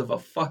because of a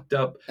fucked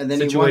up and then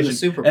situation. He won the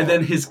Super Bowl. And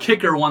then his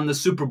kicker won the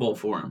Super Bowl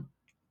for him.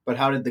 But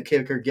how did the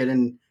kicker get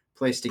in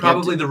place to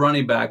Probably the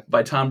running back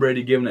by Tom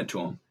Brady giving it to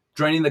him.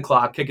 Draining the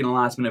clock, kicking a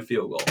last-minute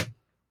field goal.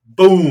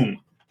 Boom!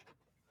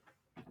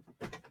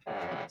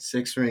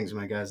 6 rings,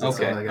 my guys. That's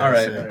okay, all I all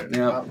right. say.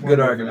 Yeah, good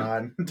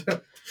argument.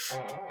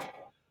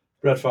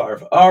 Brett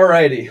Favre. All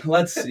righty,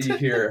 let's see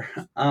here.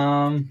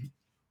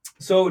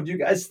 So do you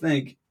guys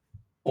think,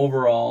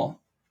 overall,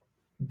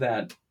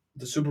 that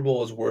the Super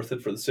Bowl is worth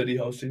it for the city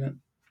hosting it?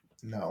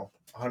 No,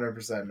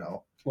 100%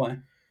 no. Why?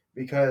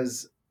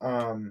 Because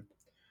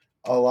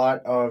a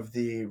lot of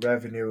the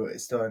revenue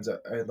still ends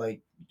up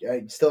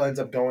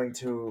going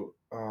to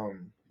the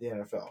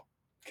NFL.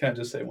 Can I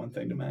just say one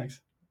thing to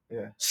Max?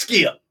 Yeah.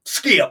 Skip.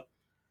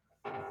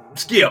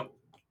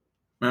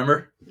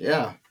 Remember?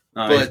 Yeah.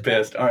 Oh, he's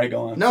pissed. All right,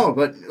 go on. No,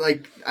 but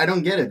I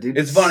don't get it, dude.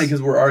 It's funny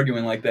because we're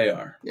arguing like they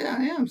are. Yeah,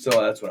 I am. So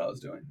that's what I was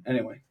doing.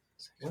 Anyway.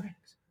 What?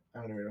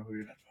 I don't even know who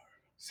you're.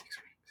 6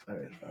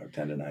 rings. Our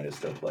tendonitis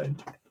still played.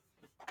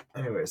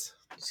 Anyways,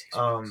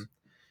 I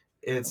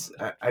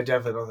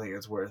definitely don't think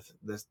it's worth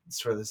this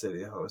for the city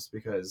to host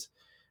because,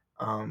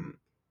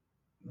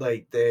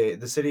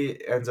 the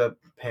city ends up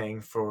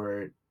paying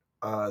for,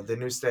 the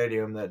new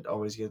stadium that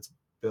always gets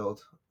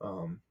built,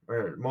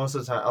 or most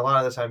of the time, a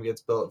lot of the time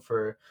gets built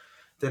for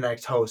the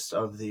next host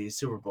of the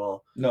Super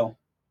Bowl. No.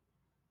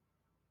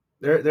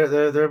 There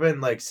have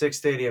been 6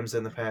 stadiums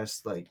in the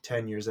past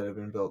 10 years that have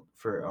been built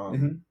for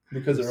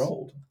because they're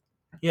old.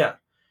 Yeah.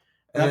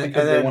 Not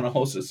because they want to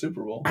host a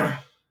Super Bowl.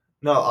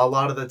 No, a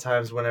lot of the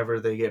times whenever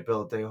they get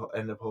built, they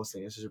end up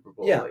hosting a Super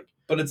Bowl. Yeah,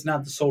 but it's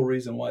not the sole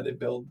reason why they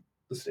build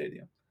the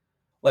stadium.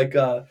 Like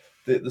the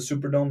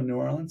Superdome in New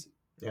Orleans.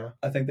 Yeah.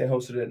 I think they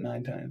hosted it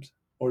 9 times.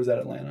 Or is that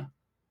Atlanta?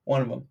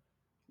 One of them.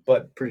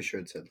 But pretty sure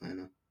it's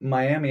Atlanta.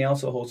 Miami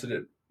also hosted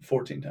it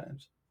 14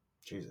 times.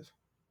 Jesus.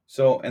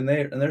 So and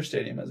their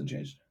stadium hasn't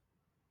changed.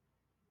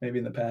 Maybe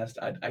in the past,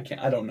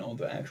 I don't know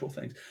the actual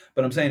things.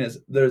 But I'm saying is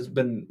there's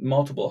been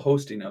multiple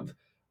hosting of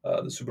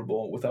the Super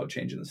Bowl without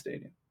changing the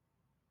stadium.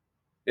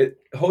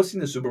 Hosting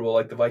the Super Bowl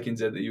like the Vikings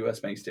did at the U.S.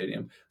 Bank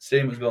Stadium.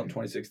 Stadium was built in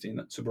 2016.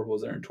 The Super Bowl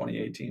was there in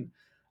 2018.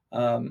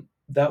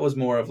 That was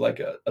more of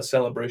a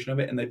celebration of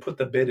it, and they put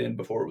the bid in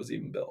before it was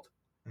even built.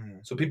 Mm-hmm.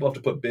 So people have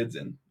to put bids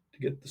in to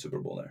get the Super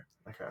Bowl there.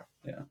 Okay.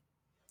 Yeah.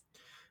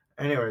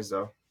 Anyways,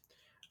 though,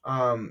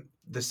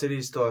 the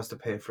city still has to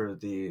pay for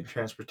the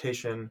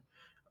transportation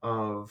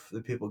of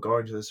the people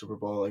going to the Super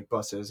Bowl, like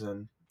buses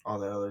and all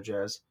that other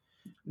jazz.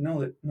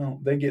 No,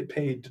 they get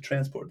paid to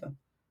transport them.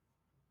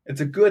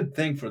 It's a good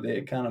thing for the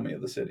economy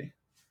of the city.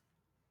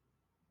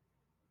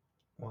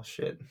 Well,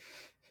 shit.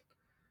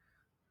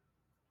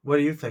 What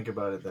do you think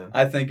about it then?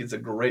 I think it's a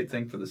great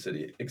thing for the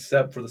city,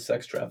 except for the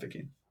sex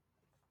trafficking.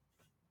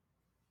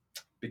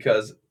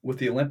 Because with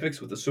the Olympics,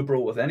 with the Super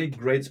Bowl, with any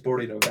great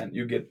sporting event,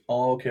 you get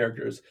all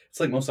characters. It's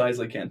like Mos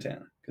Eisley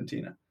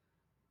Cantina.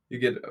 You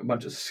get a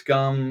bunch of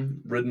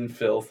scum-ridden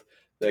filth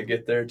that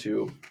get there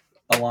too,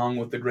 along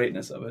with the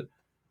greatness of it.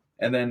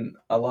 And then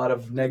a lot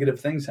of negative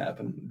things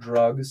happen.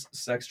 Drugs,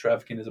 sex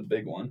trafficking is a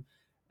big one,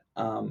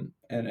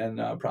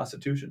 and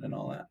prostitution and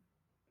all that.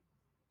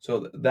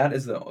 So that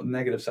is the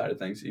negative side of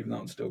things, even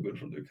though it's still good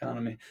for the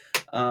economy.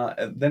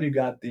 And then you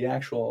got the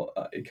actual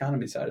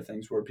economy side of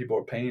things, where people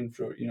are paying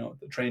for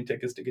the train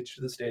tickets to get you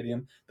to the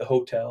stadium, the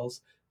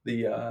hotels,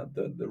 the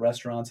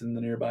restaurants in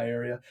the nearby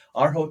area.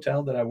 Our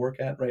hotel that I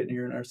work at right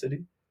here in our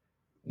city,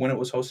 when it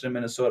was hosted in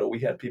Minnesota, we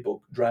had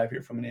people drive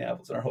here from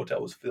Minneapolis, and our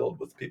hotel was filled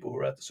with people who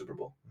were at the Super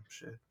Bowl. Oh,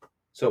 shit.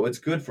 So it's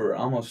good for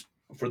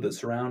the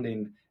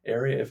surrounding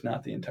area, if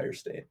not the entire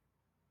state.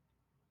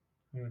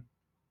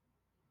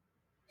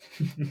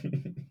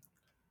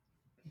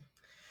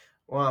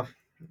 Well,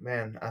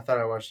 man, I thought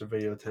I watched a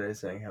video today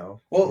saying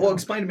how. Well,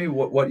 explain to me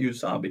what you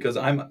saw, because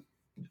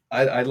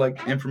I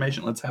like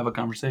information. Let's have a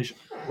conversation.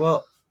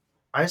 Well,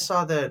 I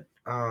saw that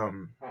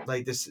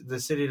like the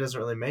city doesn't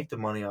really make the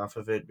money off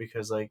of it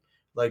because like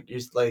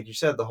you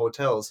said, the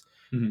hotels,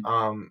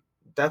 Mhm.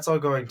 that's all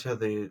going to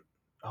the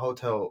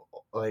hotel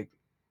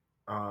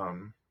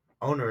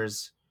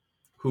owners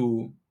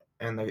Who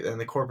and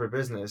the corporate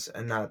business,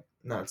 and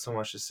not so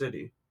much the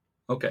city.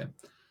 Okay.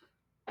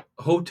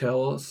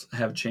 Hotels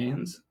have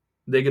chains.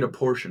 They get a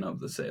portion of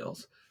the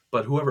sales,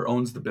 but whoever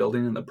owns the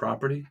building and the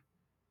property,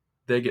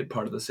 they get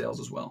part of the sales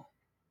as well.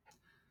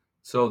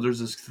 So there's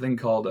this thing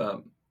called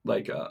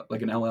like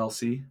an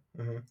LLC,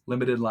 Mm-hmm.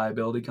 limited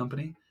liability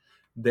company.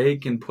 They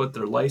can put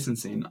their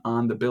licensing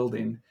on the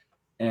building,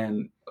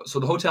 and so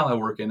the hotel I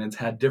work in, it's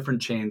had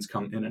different chains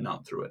come in and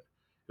out through it.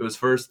 It was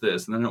first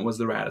this, and then it was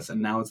the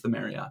Radisson, now it's the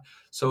Marriott.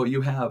 So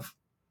you have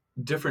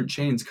different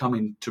chains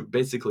coming to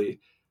basically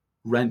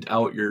rent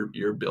out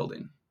your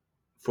building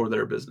for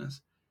their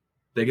business.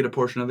 They get a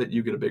portion of it,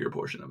 you get a bigger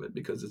portion of it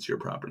because it's your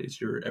property, it's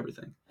your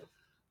everything.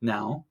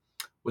 Now,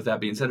 with that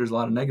being said, there's a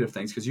lot of negative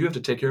things because you have to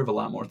take care of a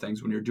lot more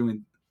things when you're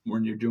doing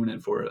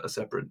it for a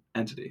separate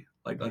entity.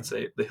 Like let's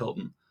say the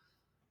Hilton.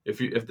 If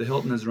the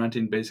Hilton is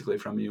renting basically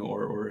from you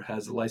or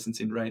has a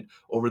licensing right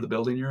over the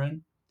building you're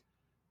in,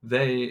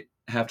 they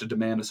have to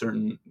demand a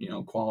certain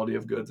quality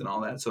of goods and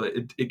all that. So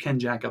it can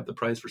jack up the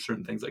price for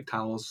certain things like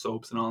towels,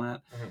 soaps, and all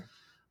that.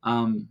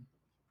 Mm-hmm.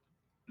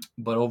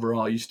 But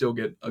overall, you still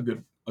get a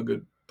good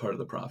part of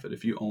the profit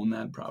if you own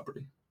that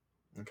property.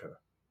 Okay.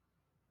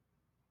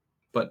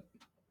 But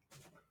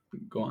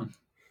go on.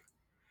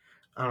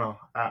 I don't know.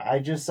 I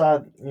just saw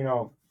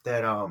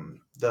that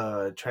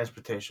the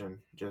transportation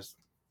just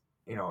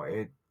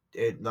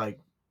it like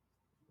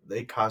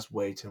they cost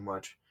way too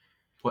much.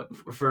 What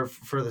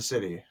for the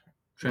city?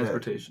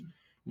 Transportation.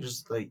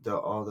 Just like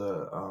all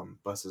the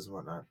buses and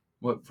whatnot.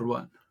 What for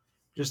what?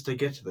 Just to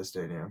get to the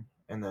stadium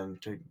and then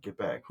to get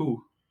back.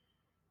 Who?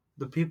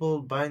 The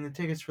people buying the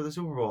tickets for the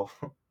Super Bowl.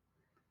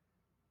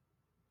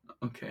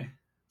 Okay.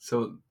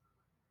 So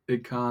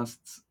it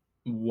costs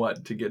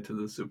what to get to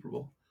the Super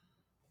Bowl?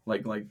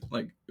 Like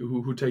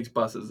who takes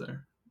buses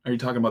there? Are you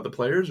talking about the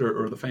players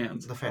or the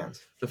fans? The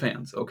fans. The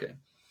fans. Okay.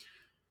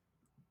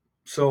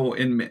 So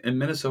in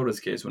Minnesota's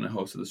case, when it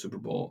hosted the Super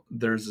Bowl,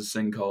 there's this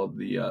thing called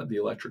the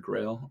electric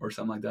rail or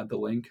something like that. The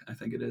Link, I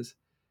think it is.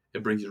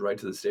 It brings you right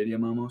to the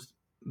stadium almost.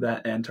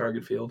 That and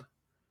Target Field.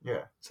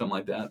 Yeah. Something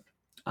like that.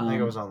 I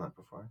think I was on that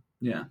before.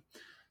 Yeah.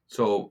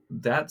 So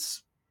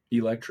that's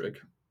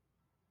electric.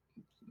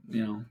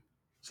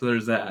 So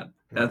there's that.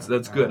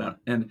 That's good.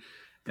 And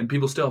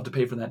people still have to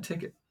pay for that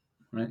ticket,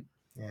 right?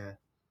 Yeah.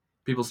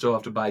 People still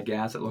have to buy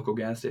gas at local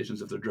gas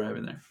stations if they're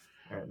driving there.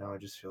 All right, now I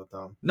just feel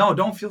dumb. No,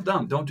 don't feel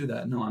dumb. Don't do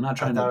that. No, I'm not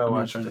trying to. I I'm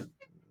watched not trying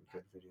a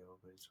good video,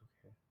 but it's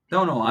okay.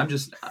 No, I'm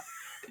just.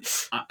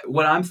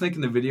 What I'm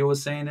thinking the video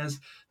was saying is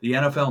the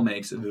NFL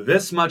makes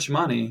this much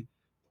money,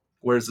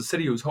 whereas the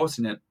city who's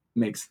hosting it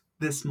makes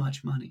this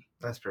much money.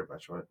 That's pretty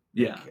much what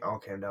it all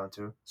came down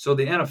to. So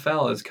the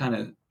NFL is kind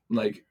of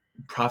like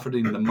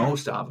profiting the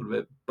most off of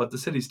it, but the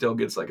city still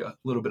gets like a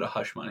little bit of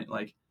hush money.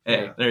 Like,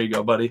 hey, there you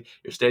go, buddy.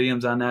 Your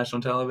stadium's on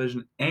national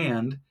television,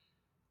 and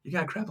you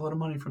got a crap load of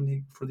money for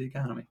the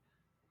economy.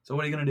 So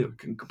what are you gonna do?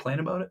 Complain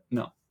about it?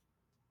 No.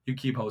 You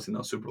keep hosting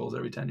those Super Bowls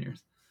every 10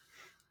 years.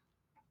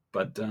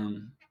 But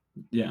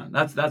yeah,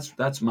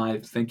 that's my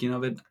thinking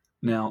of it.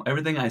 Now,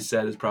 everything I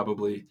said is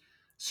probably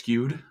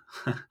skewed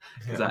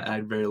because I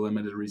had very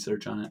limited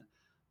research on it.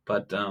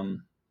 But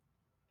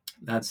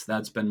that's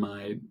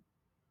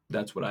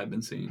what I've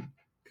been seeing,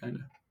 kind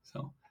of.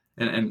 So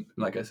and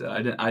like I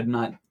said, I'm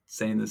not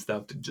saying this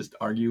stuff to just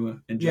argue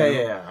in general.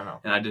 Yeah, I know.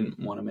 And I didn't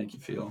want to make you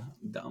feel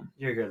dumb.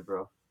 You're good,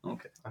 bro.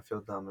 Okay. I feel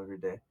dumb every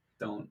day.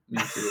 Don't.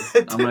 Me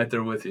too. I'm right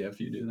there with you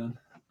if you do that.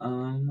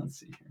 Let's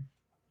see here.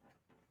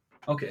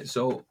 Okay,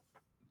 so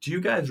do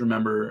you guys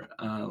remember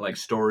like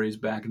stories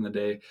back in the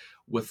day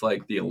with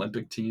like the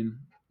Olympic team,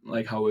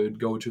 like how it would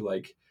go to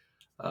like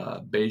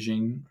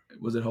Beijing?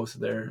 Was it hosted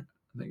there?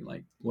 I think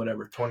like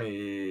whatever.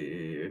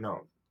 2018.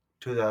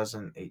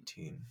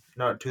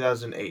 No,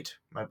 2008.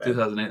 My bad.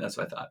 2008. That's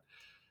what I thought.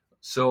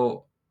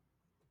 So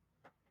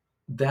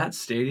that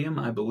stadium,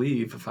 I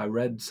believe, if I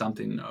read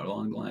something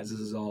along the lines, this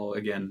is all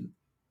again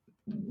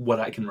what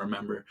I can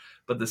remember,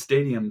 but the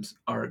stadiums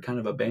are kind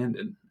of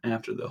abandoned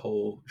after the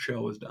whole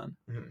show is done.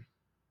 Mm-hmm.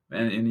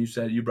 And you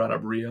said you brought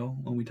up Rio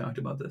when we talked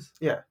about this.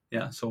 Yeah.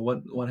 Yeah. So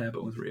what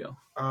happened with Rio?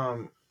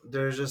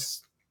 There's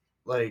just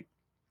like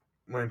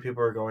when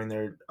people are going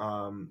there,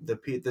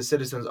 the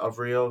citizens of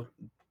Rio,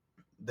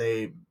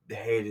 they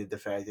hated the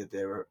fact that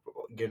they were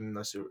getting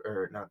the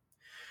Super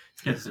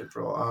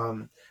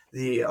Bowl,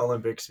 the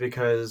Olympics,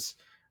 because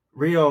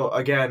Rio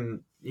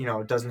again,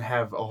 doesn't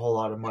have a whole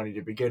lot of money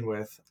to begin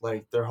with.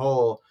 Like their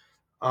whole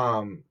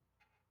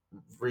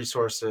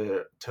resource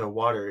to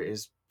water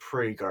is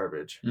pretty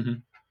garbage.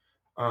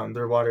 Mm-hmm.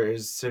 Their water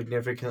is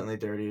significantly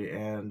dirty,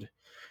 and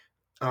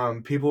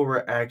people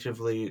were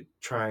actively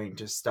trying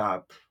to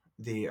stop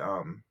the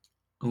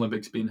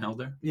Olympics being held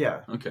there.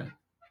 Yeah. Okay.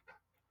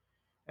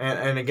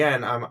 And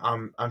again,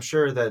 I'm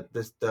sure that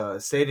the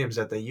stadiums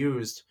that they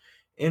used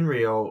in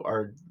Rio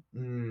are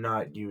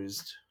not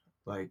used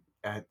like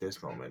at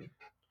this moment.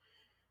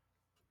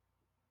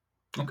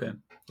 Okay.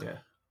 Yeah.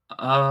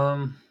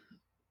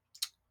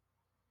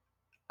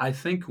 I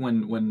think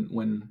when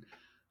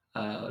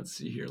let's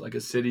see here, like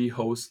a city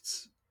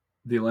hosts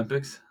the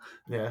Olympics.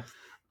 Yeah.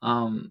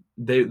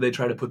 They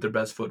try to put their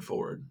best foot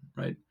forward,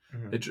 right?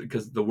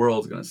 Because the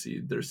world's going to see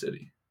their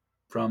city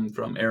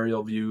from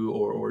aerial view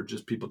or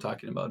just people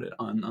talking about it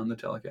on the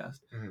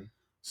telecast. Mm-hmm.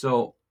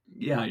 So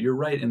yeah, you're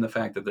right in the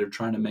fact that they're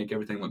trying to make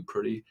everything look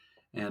pretty,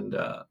 and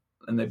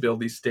they build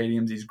these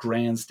stadiums, these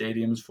grand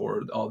stadiums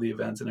for all the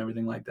events and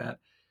everything like that.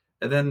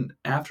 And then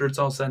after it's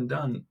all said and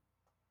done,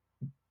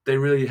 they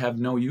really have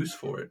no use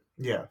for it.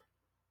 Yeah.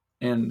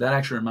 And that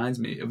actually reminds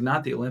me of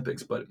not the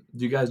Olympics, but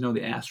do you guys know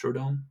the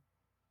Astrodome?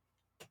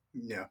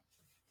 Yeah.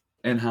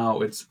 And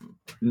how it's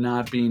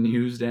not being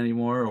used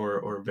anymore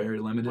or very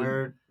limited.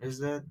 Where is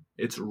that?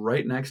 It's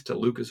right next to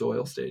Lucas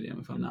Oil Stadium,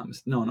 if I'm not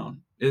mistaken. No.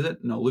 Is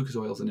it? No, Lucas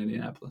Oil's in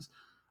Indianapolis.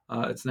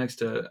 It's next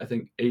to, I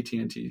think,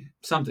 AT&T,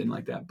 something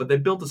like that. But they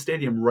built a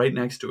stadium right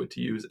next to it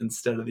to use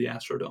instead of the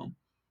Astrodome.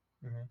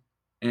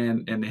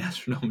 Mm-hmm. And the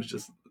Astrodome is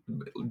just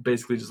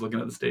basically just looking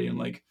at the stadium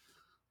like,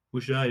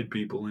 wish I had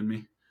people in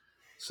me.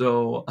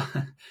 So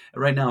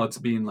right now it's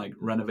being like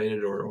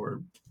renovated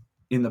or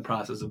in the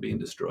process of being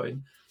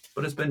destroyed.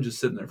 But it's been just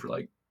sitting there for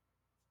like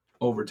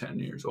over 10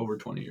 years, over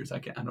 20 years. I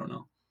don't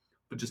know.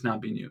 But just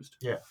not being used.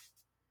 Yeah.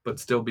 But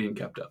still being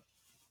kept up.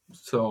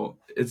 So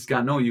it's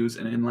got no use.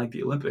 And in like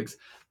the Olympics,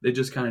 they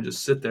just kind of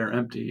just sit there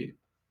empty,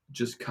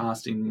 just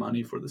costing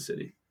money for the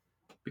city.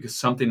 Because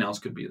something else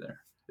could be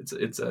there.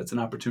 It's an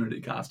opportunity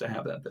cost to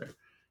have that there.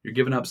 You're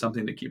giving up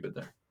something to keep it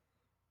there.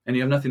 And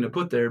you have nothing to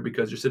put there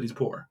because your city's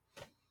poor.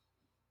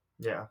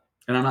 Yeah.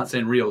 And I'm not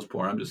saying Rio's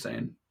poor. I'm just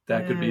saying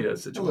that could be a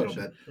situation. A little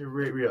bit.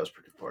 Rio's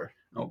pretty poor.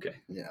 Okay.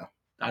 Yeah.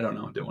 I don't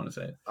know. Didn't want to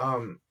say it.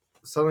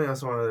 Something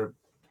else I wanted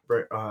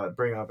to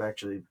bring up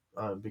actually,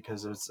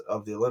 because it's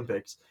of the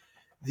Olympics,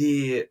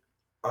 the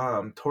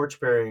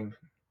torch-bearing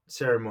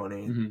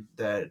ceremony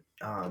that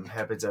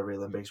happens every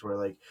Olympics, where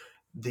like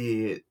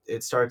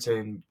it starts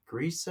in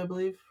Greece, I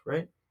believe,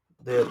 right?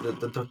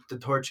 The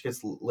torch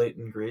gets lit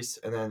in Greece,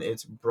 and then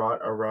it's brought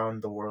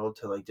around the world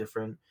to like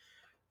different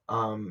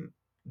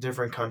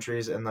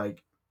countries, and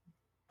like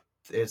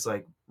it's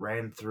like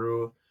ran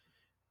through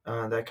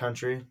that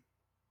country.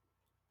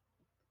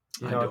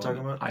 You know what I'm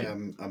talking about?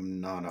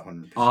 I'm not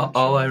 100%.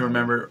 All I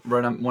remember,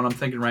 what I'm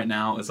thinking right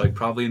now is like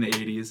probably in the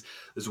 80s,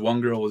 this one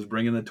girl was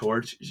bringing the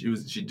torch.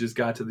 She just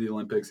got to the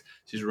Olympics.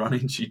 She's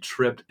running. She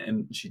tripped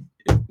and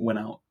it went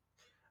out.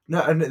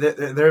 No, and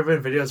there have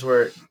been videos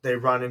where they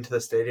run into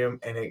the stadium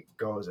and it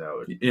goes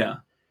out. Yeah.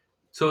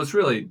 So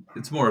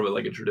it's more of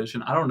like a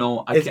tradition. I don't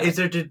know. It's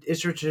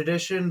a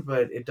tradition,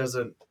 but it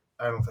doesn't.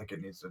 I don't think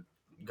it needs to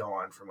go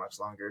on for much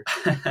longer.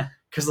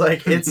 Because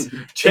like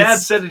Chad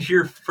said it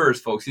here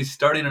first, folks. He's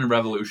starting a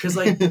revolution. Because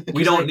like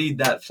we don't need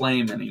that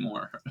flame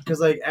anymore. Because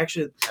like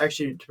actually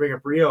to bring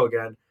up Rio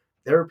again,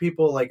 there were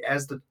people like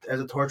as the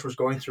torch was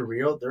going through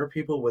Rio, there were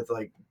people with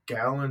like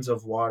gallons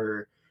of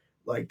water,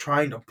 like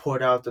trying to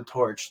put out the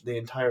torch the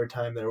entire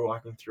time they were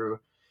walking through,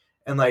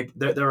 and like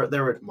there's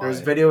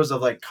videos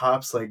of like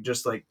cops like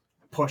just like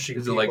pushing.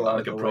 Is it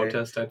like a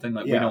protest type thing?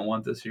 Like we don't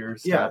want this here.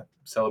 Stop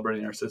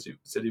celebrating our city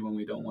when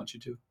we don't want you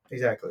to.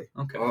 Exactly.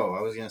 Okay. Oh,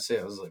 I was gonna say,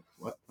 I was like,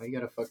 what? Why you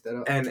gotta fuck that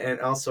up? And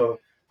also,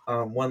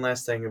 one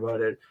last thing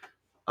about it,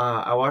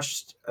 I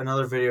watched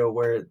another video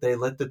where they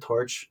lit the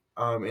torch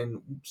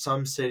in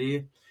some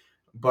city,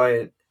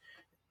 but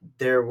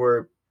there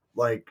were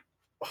like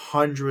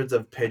hundreds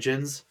of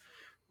pigeons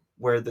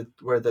where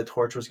the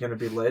torch was gonna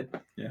be lit.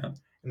 Yeah.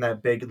 In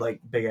that big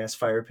ass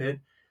fire pit.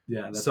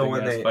 Yeah, that's so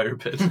when they fire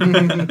pit.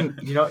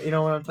 you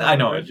know what I'm talking about? I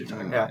know what you're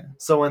talking about. Yeah.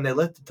 So when they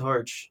lit the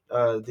torch,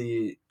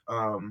 the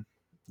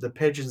the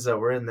pigeons that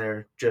were in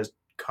there just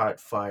caught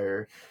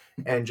fire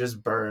and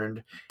just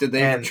burned. Did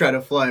they And- try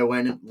to fly away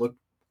and it looked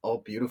all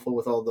beautiful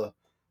with all the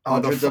All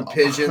the hundreds f- of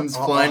pigeons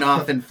flying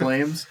off in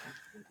flames?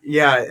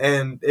 Yeah,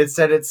 and it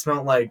said it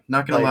smelled like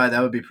Not gonna like, lie,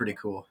 that would be pretty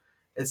cool.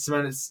 It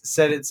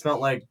said it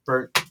smelled like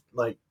burnt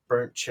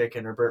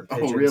chicken or burnt Oh,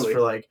 pigeons really?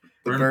 for like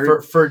The Burnt-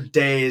 bird, for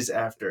days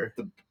after.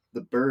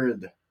 the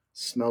bird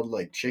smelled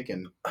like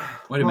chicken.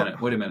 Wait a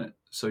minute.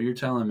 So you're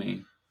telling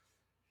me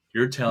in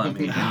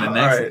the All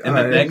next right, in the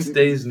all right. next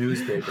day's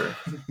newspaper,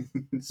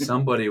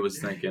 somebody was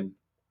thinking,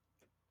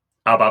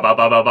 Stop.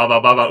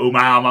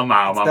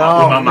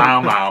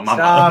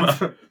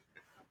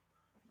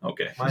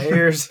 Okay. My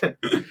ears.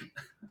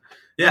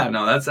 Yeah,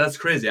 no, that's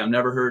crazy. I've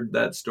never heard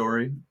that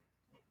story.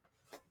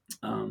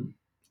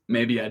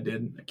 Maybe I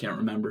did. I can't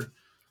remember.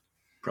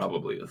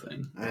 Probably a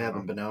thing. I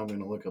haven't, but now I'm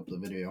gonna look up the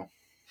video.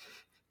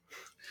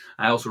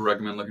 I also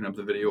recommend looking up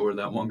the video where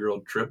that one girl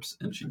trips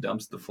and she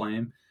dumps the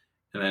flame,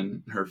 and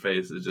then her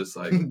face is just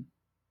like,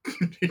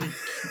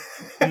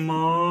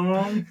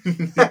 "Mom,"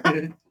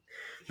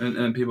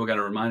 and people got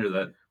to remind her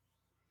that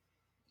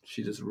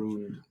she just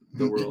ruined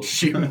the world.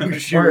 she Or-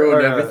 ruined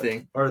or,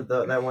 everything. Or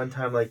that one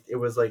time, like it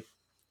was like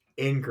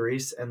in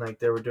Greece, and like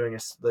they were doing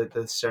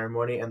the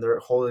ceremony, and they're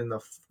holding the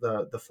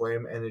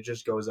flame, and it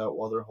just goes out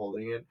while they're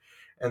holding it,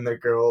 and the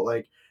girl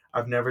like.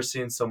 I've never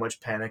seen so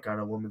much panic on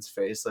a woman's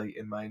face like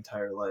in my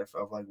entire life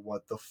of like,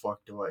 what the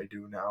fuck do I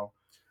do now?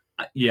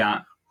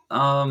 Yeah.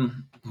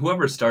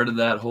 Whoever started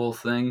that whole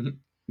thing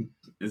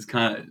is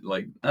kind of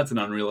like, that's an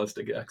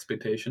unrealistic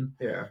expectation.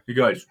 Yeah. You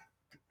guys,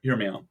 hear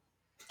me out.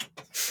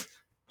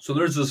 So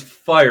there's this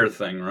fire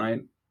thing,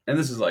 right? And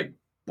this is like,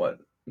 what,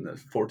 in the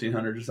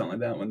 1400s or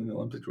something like that when the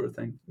Olympics were a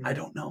thing? I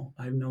don't know.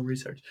 I have no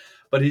research.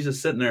 But he's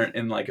just sitting there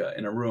in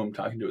a room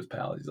talking to his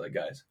pals. He's like,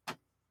 guys,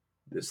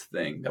 this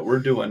thing that we're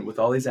doing with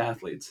all these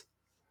athletes,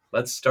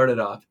 let's start it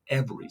off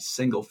every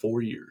single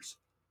 4 years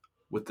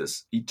with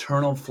this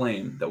eternal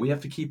flame that we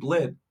have to keep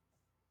lit.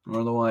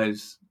 Or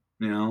otherwise,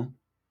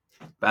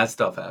 bad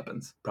stuff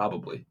happens.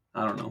 Probably.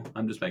 I don't know.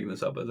 I'm just making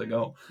this up as I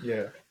go.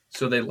 Yeah.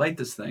 So they light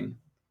this thing,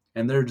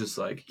 and they're just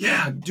like,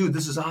 yeah, dude,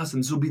 this is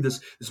awesome. This will be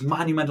this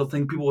monumental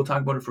thing. People will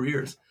talk about it for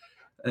years.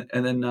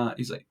 And then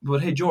he's like,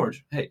 but hey,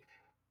 George, hey,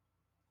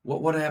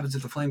 what happens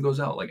if the flame goes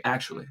out? Like,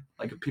 actually,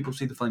 like if people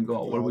see the flame go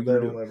out, what are we going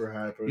to do? That'll never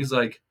happen. He's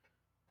like,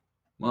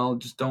 well,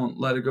 just don't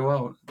let it go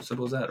out.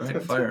 Simple as that,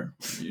 right? Fire.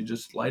 You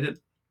just light it,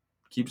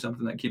 keep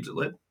something that keeps it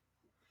lit.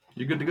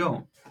 You're good to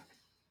go.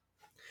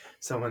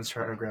 Someone's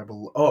trying to grab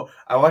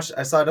I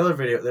saw another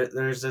video.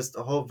 There's this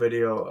whole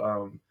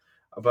video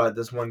about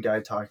this one guy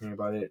talking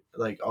about it,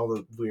 like all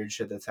the weird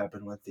shit that's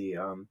happened with the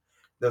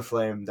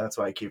flame. That's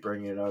why I keep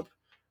bringing it up.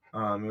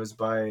 It was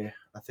by,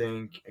 I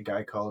think, a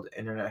guy called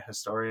Internet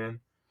Historian.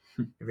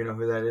 If you know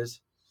who that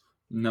is.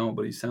 No,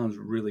 but he sounds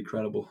really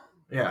credible.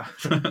 Yeah.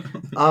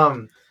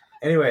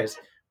 Anyways,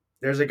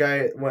 there's a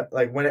guy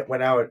when it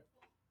went out.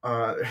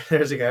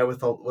 There's a guy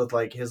with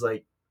like his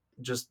like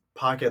just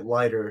pocket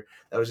lighter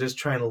that was just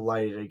trying to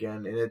light it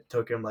again, and it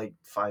took him like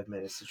 5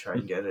 minutes to try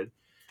and get it. It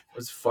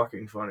was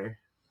fucking funny.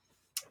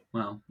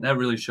 Wow, that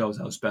really shows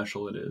how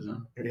special it is, huh?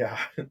 Yeah.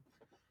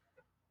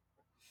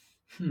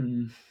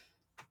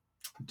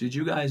 Did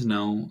you guys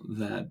know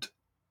that,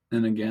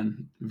 and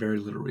again, very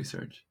little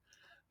research,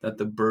 that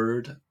the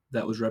bird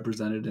that was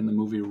represented in the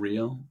movie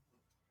Rio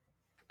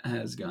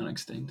has gone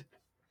extinct?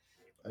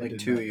 Like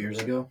 2 years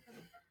ago?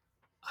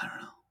 I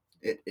don't know.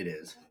 It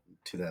is.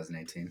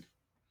 2018.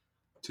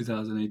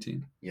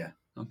 2018? Yeah.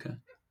 Okay.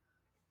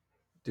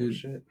 Dude,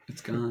 Shit.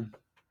 it's gone.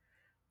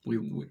 We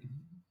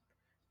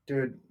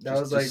Dude, that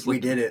Just- was like just We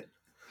did it.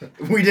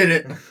 We did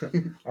it.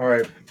 all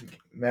right,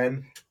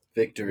 men.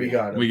 Victory. We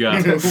got it. we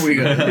got it. We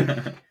got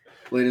it.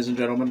 Ladies and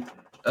gentlemen,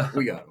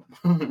 we got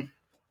him.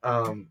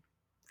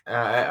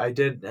 I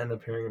did end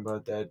up hearing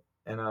about that,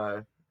 and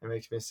it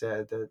makes me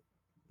sad that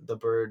the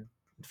bird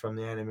from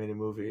the animated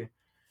movie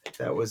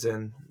that was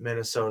in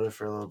Minnesota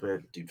for a little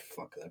bit. Dude,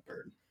 fuck that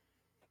bird.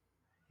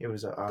 It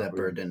was That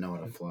bird didn't know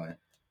how to fly.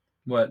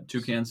 What,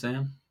 Toucan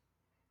Sam?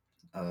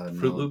 Fruit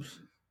No, Loops?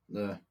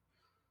 The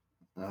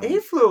He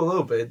flew a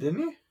little bit,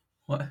 didn't he?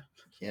 What?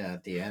 yeah,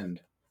 at the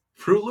end.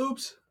 Fruit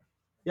Loops?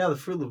 Yeah, the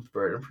Fruit Loops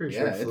bird. I'm pretty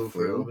sure Yeah, it it flew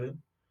for a little flew. bit.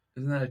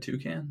 Isn't that a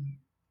toucan?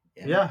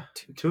 Yeah,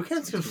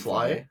 toucans can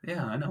fly.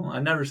 Yeah, I know. I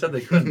never said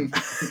they couldn't.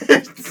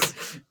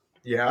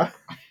 Yeah.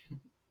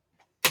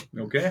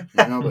 Okay.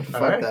 No, but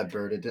fuck Alright. that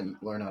bird. It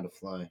didn't learn how to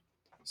fly.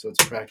 So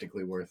it's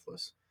practically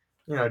worthless.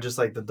 You know, just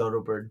like the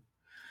dodo bird.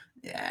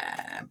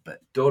 Yeah, but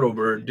Dodo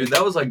bird. Dude,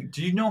 that was like,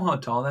 do you know how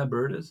tall that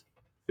bird is?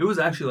 It was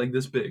actually like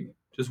this big.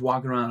 Just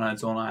walking around on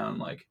its own island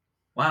like,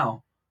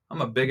 wow,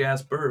 I'm a big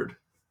ass bird.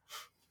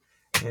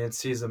 And it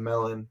sees a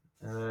melon,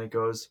 and then it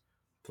goes,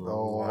 the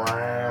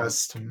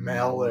last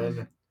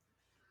melon.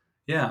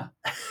 Yeah.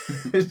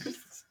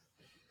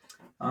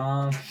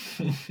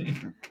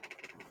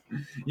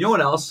 You know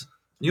what else?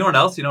 You know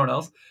what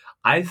else?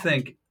 I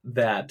think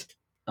that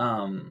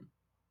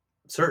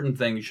certain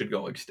things should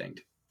go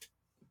extinct.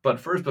 But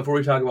first, before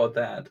we talk about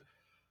that,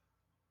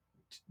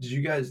 Did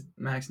you guys,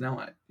 Max?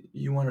 Now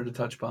you wanted to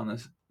touch upon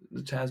this,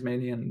 the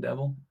Tasmanian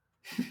devil.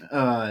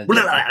 That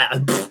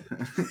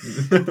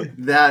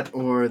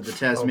or the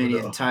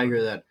Tasmanian no.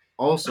 tiger that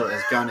also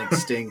has gone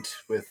extinct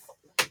with.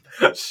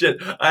 Shit,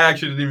 I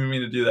actually didn't even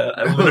mean to do that.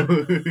 I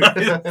literally,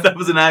 that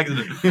was an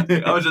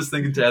accident. I was just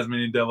thinking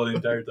Tasmanian devil the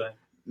entire time.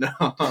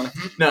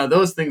 No,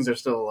 those things are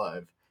still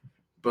alive.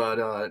 But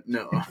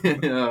no,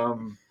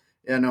 no,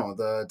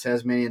 the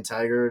Tasmanian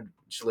tiger,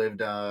 which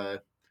lived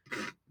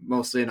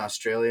mostly in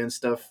Australia and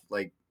stuff,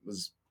 like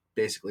was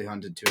basically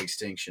hunted to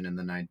extinction in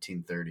the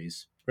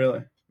 1930s.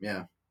 Really?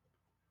 Yeah,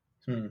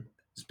 Hmm.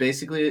 it's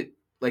basically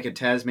like a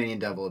Tasmanian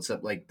devil,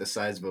 except like the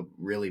size of a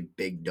really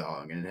big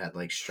dog, and it had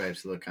like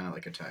stripes that look kind of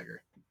like a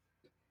tiger.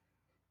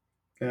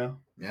 Yeah.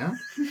 Yeah.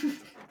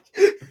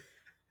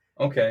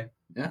 Okay.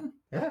 Yeah.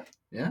 Is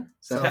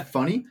So- that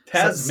funny?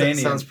 Tasmanian.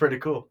 Sounds pretty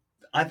cool.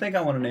 I think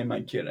I want to name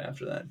my kid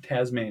after that.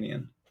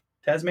 Tasmanian.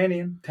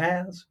 Tasmanian.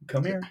 Taz,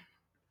 come here.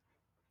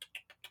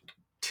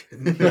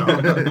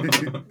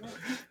 No.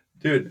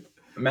 Dude,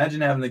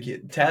 imagine having the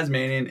kid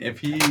Tasmanian.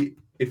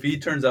 If he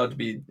turns out to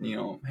be,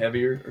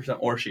 heavier or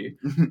something, or she,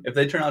 if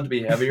they turn out to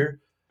be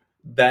heavier,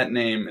 that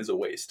name is a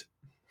waste.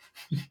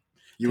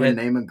 You would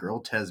name a girl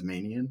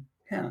Tasmanian?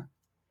 Yeah,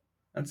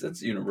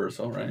 that's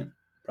universal, right?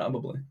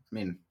 Probably. I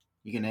mean,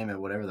 you can name it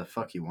whatever the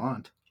fuck you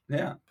want.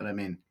 Yeah, But I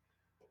mean,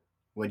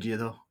 would you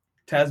though?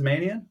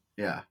 Tasmanian.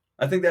 Yeah.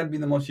 I think that'd be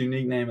the most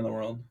unique name in the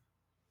world.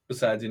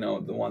 Besides, the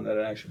one that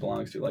it actually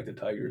belongs to, like the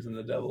tigers and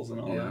the devils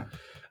and all that.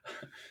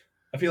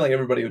 I feel like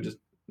everybody would just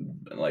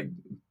like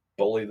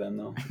bully them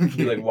though.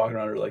 Be like walking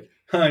around like,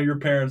 your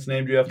parents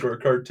named you after a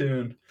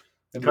cartoon.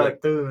 And be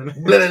like, Cartoon.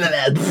 blah, blah,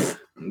 blah,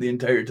 blah, the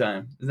entire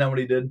time. Isn't that what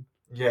he did?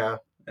 Yeah.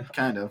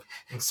 Kind of.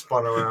 And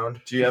spun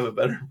around. Do you have a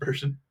better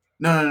version?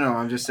 No.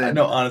 I'm just saying.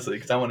 No, honestly,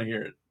 because I want to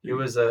hear it. It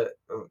was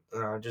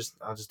I'll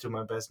just do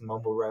my best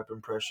mumble rap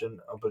impression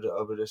of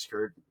a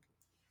skirt.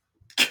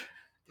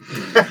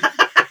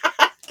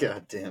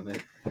 God damn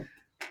it.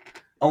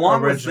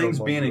 Along with Original things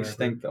being mumble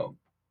extinct, though,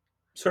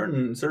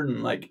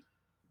 certain like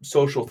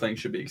social things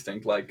should be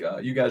extinct. Like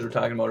you guys were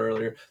talking about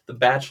earlier, The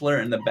Bachelor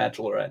and The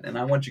Bachelorette, and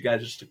I want you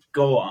guys just to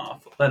go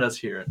off. Let us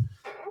hear it.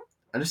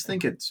 I just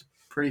think it's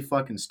pretty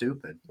fucking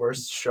stupid.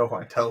 Worst show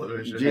on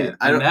television. Gee,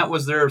 And that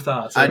was their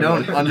thoughts. I don't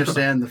everybody.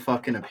 understand the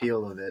fucking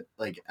appeal of it,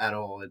 like, at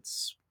all.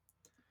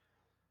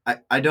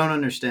 I don't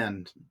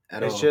understand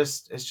at all.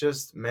 It's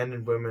just men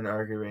and women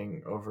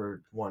arguing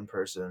over one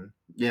person.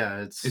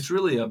 Yeah, It's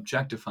really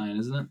objectifying,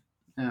 isn't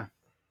it?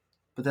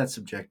 but that's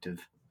subjective.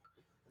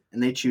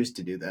 And they choose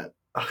to do that.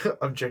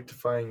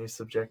 Objectifying is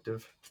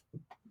subjective.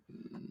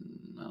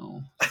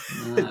 No,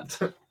 it's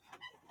not.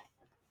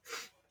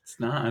 It's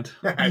not.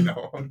 I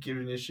know. I'm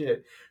giving you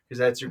shit because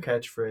that's your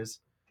catchphrase.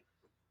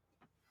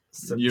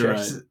 You're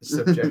right.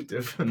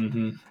 Subjective.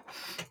 Mm-hmm.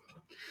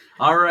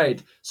 All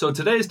right. So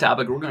today's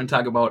topic, we're going to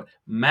talk about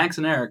Max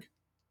and Eric.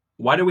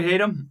 Why do we hate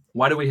them?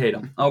 Why do we hate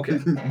them? Okay.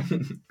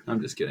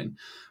 I'm just kidding.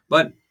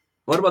 But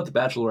what about The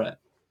Bachelorette?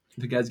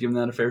 Have you guys given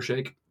that a fair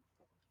shake?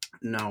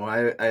 No,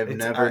 I've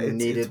never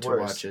needed to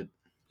watch it.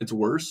 It's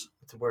worse?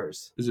 It's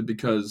worse. Is it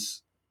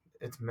because...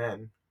 It's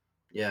men.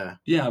 Yeah.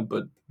 Yeah,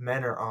 but...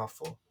 Men are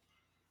awful.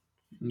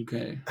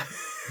 Okay.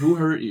 Who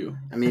hurt you?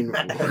 I mean,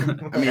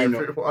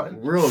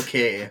 Everyone. we're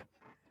okay,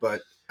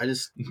 but I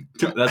just...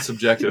 That's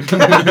subjective.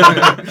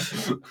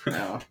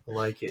 No.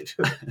 Like it.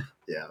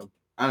 Yeah.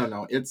 I don't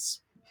know.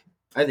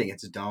 I think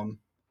it's dumb.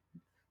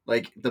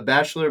 Like, The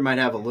Bachelor might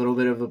have a little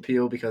bit of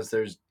appeal because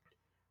there's,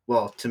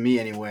 well, to me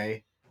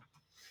anyway,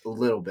 a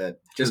little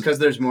bit. Just because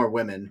there's more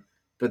women.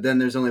 But then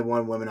there's only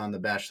one woman on The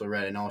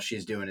Bachelorette, and all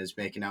she's doing is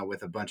making out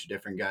with a bunch of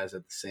different guys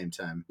at the same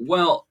time.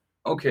 Well,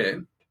 okay.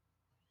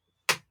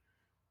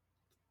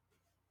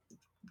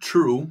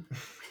 True.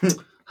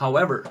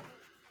 However,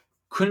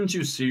 couldn't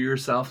you see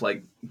yourself,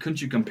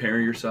 couldn't you compare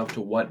yourself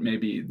to what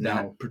maybe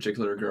that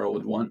particular girl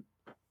would want?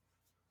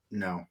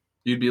 No.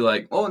 You'd be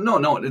like, oh,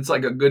 no, it's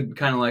like a good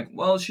kind of like,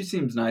 well, she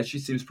seems nice, she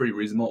seems pretty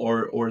reasonable,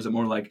 or is it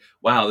more like,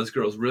 wow, this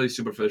girl's really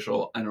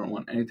superficial, I don't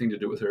want anything to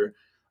do with her,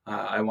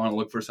 I want to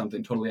look for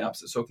something totally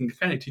opposite. So it can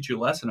kind of teach you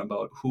a lesson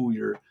about who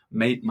your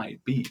mate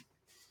might be.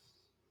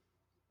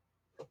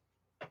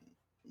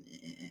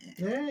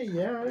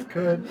 Yeah, it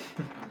could.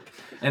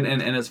 And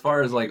as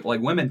far as like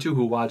women too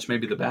who watch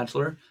maybe The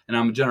Bachelor, and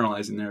I'm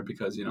generalizing there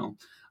because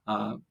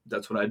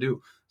that's what I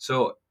do.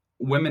 So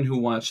women who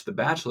watch The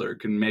Bachelor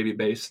can maybe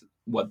base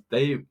what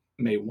they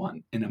may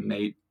want in a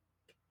mate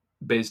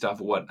based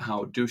off of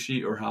how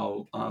douchey or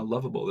how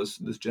lovable this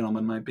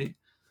gentleman might be,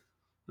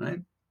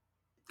 right?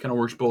 Kind of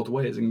works both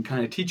ways. It can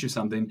kind of teach you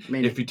something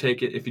if you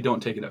don't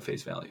take it at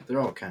face value. They're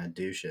all kind of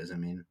douches. I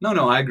mean,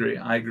 no, I agree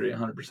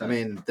 100%. I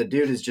mean, the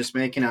dude is just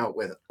making out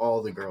with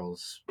all the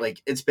girls. Like,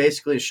 it's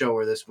basically a show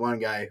where this one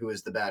guy who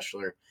is the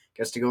Bachelor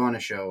gets to go on a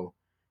show,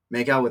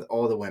 make out with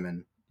all the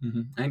women,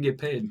 and get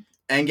paid.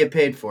 And get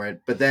paid for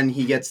it, but then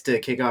he gets to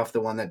kick off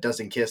the one that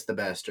doesn't kiss the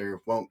best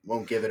or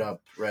won't give it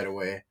up right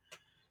away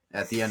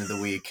at the end of the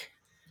week.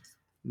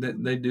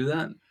 They do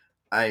that?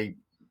 I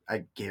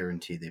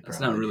guarantee they probably.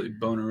 That's not really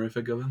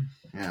bonerific of him.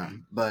 Yeah,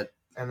 but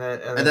And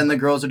then And then the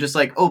girls are just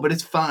like, oh, but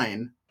it's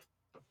fine.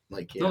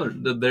 Like, yeah.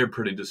 No, they're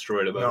pretty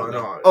destroyed about it.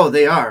 no. Oh,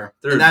 they are.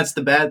 They're- And that's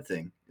the bad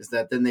thing, is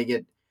that then they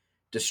get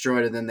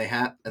destroyed and then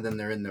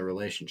they're in the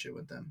relationship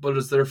with them. But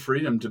it's their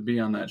freedom to be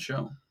on that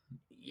show.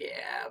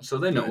 Yeah. So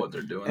they know but- what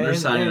they're doing. They're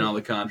signing all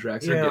the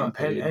contracts. They're getting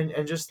paid.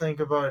 And just think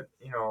about,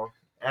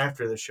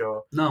 after the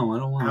show, No, I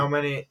don't want how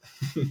many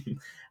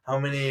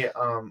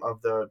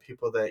of the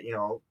people that,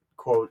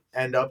 quote,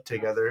 end up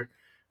together,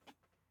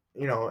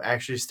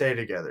 actually stay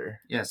together.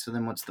 Yeah, so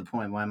then what's the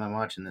point? Why am I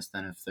watching this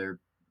then if they're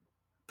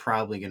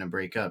probably going to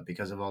break up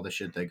because of all the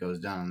shit that goes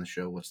down on the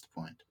show? What's the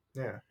point?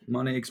 Yeah.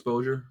 money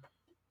exposure.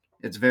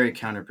 It's very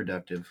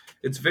counterproductive.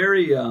 It's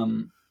very,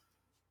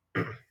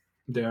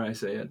 dare I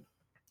say it,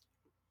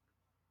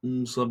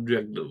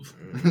 subjective.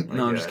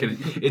 No, I'm just kidding.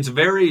 It's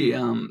very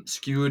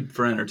skewed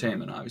for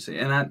entertainment, obviously,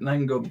 and that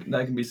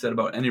can be said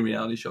about any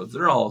reality shows.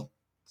 They're all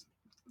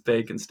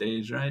fake and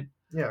staged, right?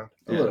 Yeah.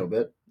 A little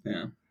bit.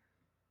 Yeah.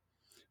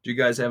 Do you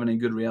guys have any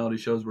good reality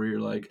shows where you're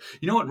like,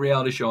 you know what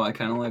reality show I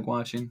kind of like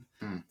watching,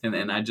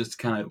 and I just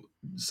kind of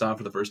saw it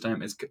for the first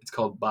time? It's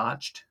called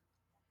Botched.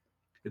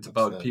 It's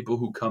about people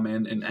who come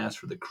in and ask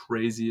for the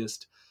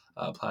craziest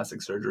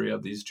plastic surgery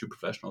of these two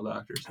professional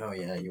doctors. Oh,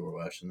 yeah, you were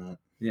watching that.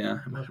 Yeah,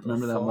 What the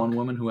remember that one fuck?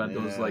 woman who had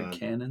those Yeah. like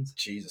cannons?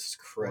 Jesus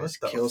Christ.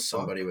 What the Kill fuck?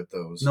 somebody with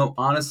those. No,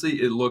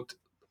 honestly, it looked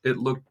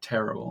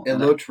terrible. It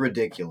And looked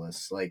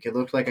ridiculous. Like, it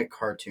looked like a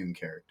cartoon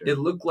character. it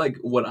looked like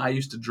what I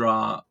used to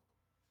draw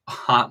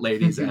hot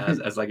ladies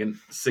as like a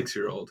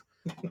 6-year-old.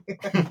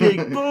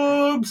 Big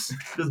boobs,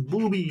 just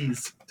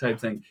boobies type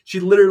thing. She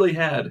literally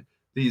had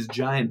these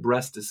giant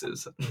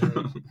breastises.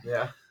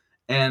 Yeah.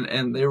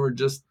 and they were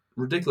just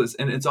ridiculous.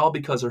 And it's all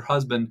because her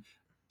husband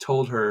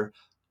told her,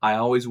 I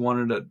always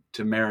wanted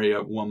to marry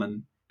a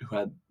woman who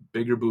had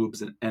bigger boobs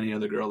than any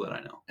other girl that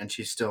I know. And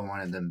she still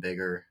wanted them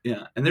bigger.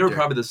 Yeah, and they were Yeah.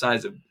 probably the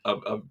size of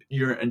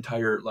your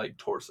entire like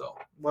torso.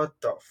 What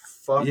the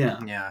fuck? Yeah,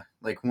 Yeah,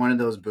 like one of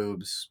those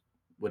boobs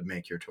would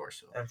make your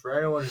torso. And for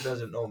anyone who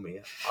doesn't know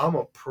me, I'm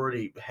a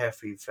pretty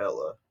hefty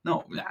fella.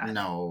 no, nah.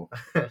 No.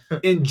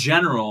 In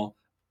general,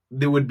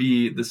 they would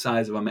be the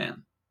size of a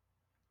man,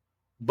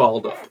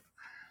 balled up.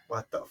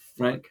 What the fuck?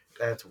 Right.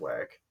 That's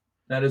whack.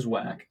 That is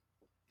whack.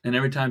 And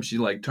every time she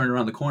like turned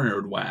around the corner, it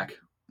would whack.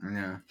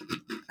 Yeah.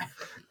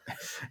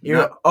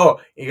 You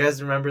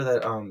guys remember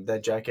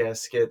that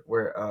Jackass skit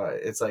where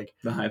it's like,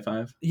 The high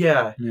five.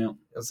 yeah, Yeah,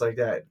 it's like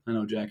that. I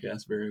know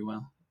Jackass very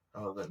well,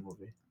 I love that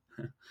movie.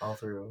 All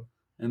through.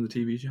 and the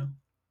TV show.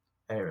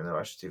 I didn't even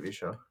watch the TV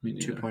show. Me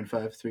neither.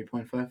 2.5,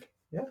 3.5?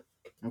 Yeah.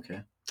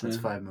 Okay. That's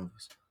Yeah. 5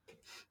 movies.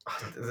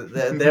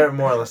 They're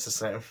more or less the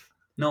same.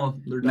 No,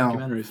 they're No,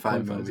 documentaries.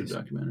 5 5 movies.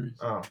 are documentaries.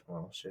 Oh,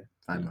 well, shit.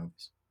 5 Yeah.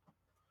 movies.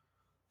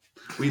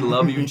 We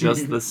love you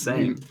just the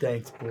same.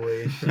 Thanks,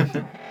 boy.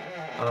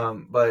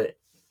 But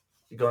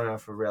going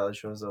off of reality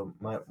shows, though,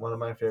 one of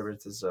my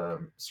favorites is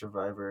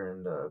Survivor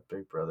and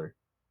Big Brother.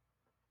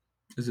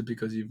 Is it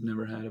because you've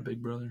never had a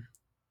big brother?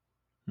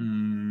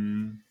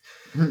 No.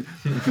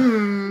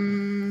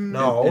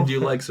 And do you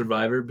like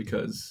Survivor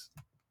because?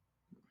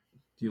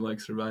 Do you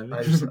like Survivor?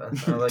 I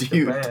like Do the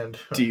you- band.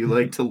 Do you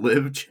like to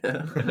live,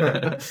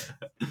 Chad?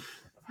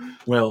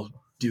 Well,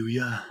 do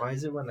ya? Why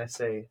is it when I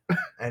say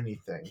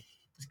anything?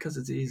 It's because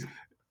it's easy.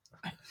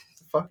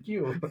 Fuck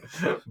you,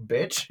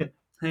 bitch.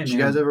 Hey, Did you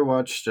guys ever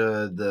watch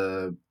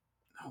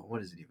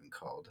what is it even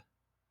called?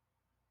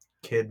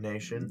 Kid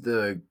Nation.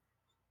 The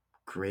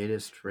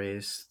Greatest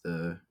Race,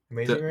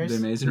 Amazing Race? The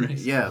Amazing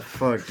Race? Yeah,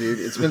 fuck, dude.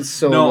 It's been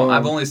so No, long.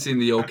 I've only seen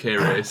the OK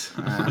Race.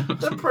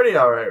 It's a pretty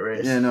alright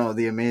race. Yeah, no,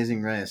 The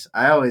Amazing Race.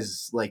 I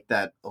always liked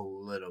that a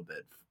little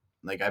bit.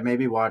 Like, I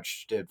maybe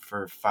watched it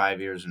for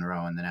 5 years in a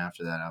row, and then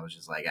after that, I was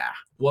just like,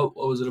 What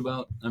was it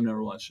about? I've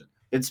never watched it.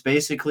 It's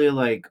basically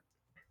you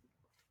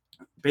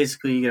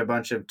get a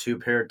bunch of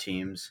 2-pair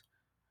teams.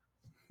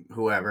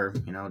 Whoever,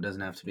 it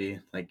doesn't have to be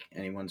like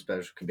anyone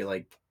special. It could be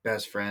like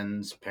best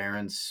friends,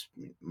 parents,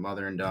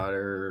 mother and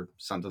daughter, or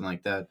something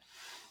like that.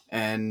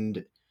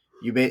 And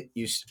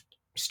you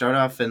start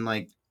off in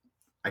like,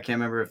 I can't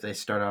remember if they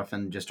start off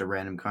in just a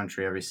random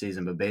country every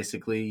season, but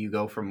basically you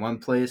go from one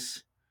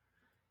place.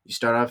 You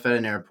start off at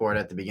an airport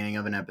at the beginning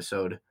of an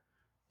episode.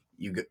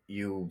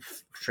 You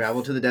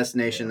travel to the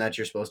destination that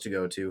you're supposed to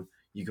go to.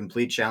 You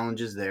complete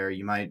challenges there.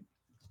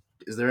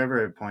 Is there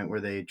ever a point where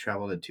they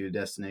travel to 2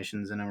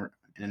 destinations in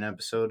an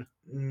episode?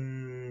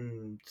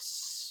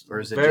 Or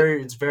is it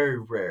it's very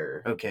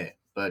rare. Okay,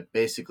 but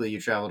basically you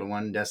travel to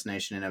one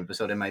destination in an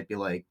episode. It might be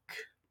like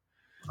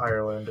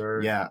Ireland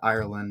or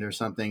Ireland or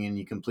something, and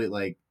you complete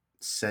like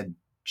said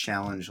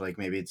challenge, like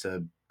maybe it's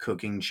a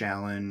cooking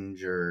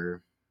challenge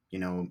or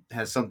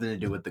has something to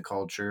do with the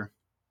culture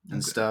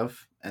and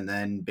stuff. And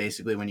then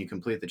basically when you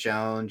complete the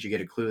challenge, you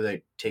get a clue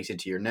that takes you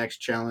to your next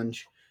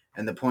challenge.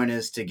 And the point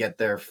is to get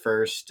there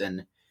first,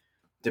 and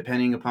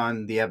depending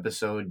upon the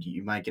episode,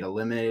 you might get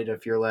eliminated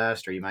if you're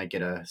last, or you might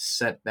get a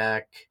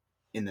setback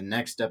in the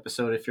next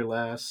episode if you're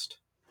last.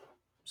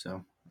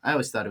 So I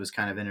always thought it was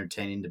kind of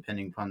entertaining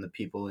depending upon the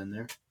people in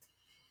there.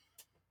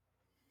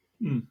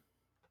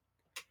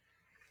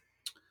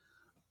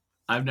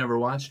 I've never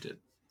watched it.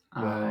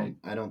 Well,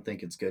 I don't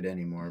think it's good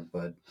anymore,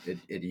 but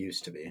it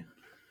used to be.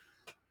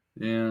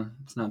 Yeah,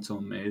 it's not so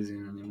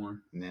amazing anymore.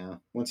 Yeah.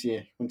 Once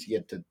you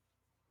get to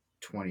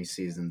 20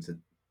 seasons, it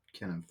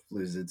kind of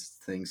loses its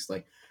things.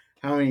 Like,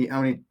 how many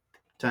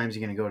times are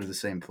you gonna go to the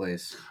same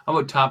place? How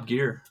about Top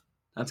Gear?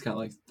 That's got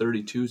like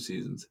 32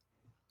 seasons.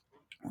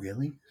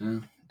 Really? Yeah.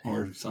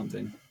 Or Damn.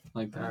 something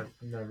like that. I've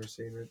never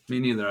seen it. Me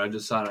neither. I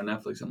just saw it on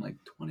Netflix. I'm like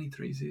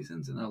 23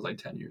 seasons, and that was like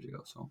 10 years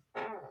ago. So.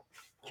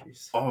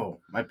 Jeez. Oh,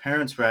 my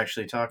parents were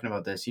actually talking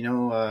about this. You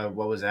know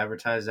what was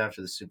advertised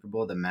after the Super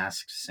Bowl? The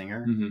Masked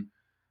Singer. Mm-hmm.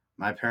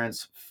 My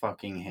parents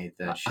fucking hate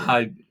that shit.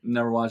 I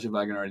never watched it, but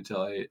I can already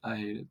tell I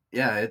hate it.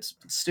 Yeah, it's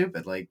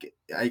stupid. Like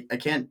I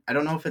can't. I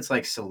don't know if it's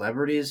like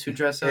celebrities who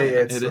dress up. Yeah,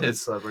 It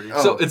is. celebrities.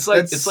 So Oh, it's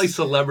like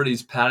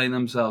celebrities patting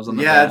themselves on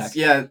the Yeah, back.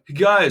 yeah. Hey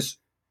guys,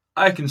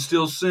 I can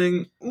still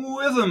sing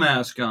with a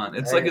mask on.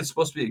 It's like Hey. it's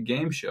supposed to be a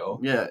game show.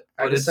 Yeah.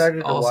 I but it's decided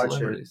to all watch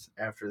celebrities.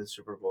 it after the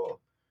Super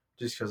Bowl,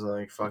 just because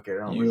like fuck it.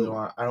 I don't You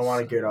want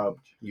to get up.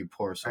 You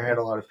poor soul. I had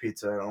a lot of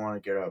pizza. I don't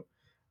want to get up.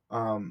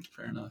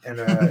 Fair enough.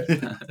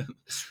 And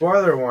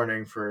spoiler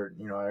warning for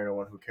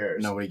anyone who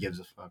cares. Nobody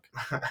gives a fuck.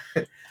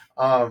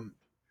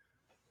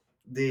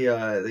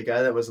 The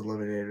guy that was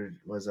eliminated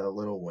was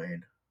Lil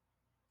Wayne.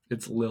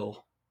 It's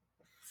Lil.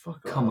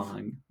 Fuck Come off.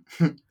 on.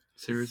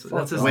 Seriously, Fuck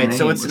that's his off. name. Wait,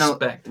 so it's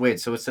Respect.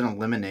 so it's an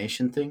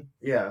elimination thing.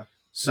 Yeah.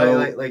 So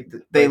they like,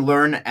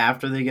 learn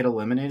after they get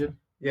eliminated.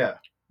 yeah.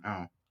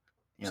 Oh,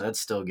 yeah, that's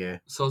still gay.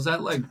 So is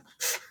that like?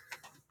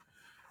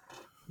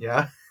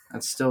 Yeah.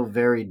 That's still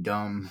very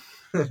dumb.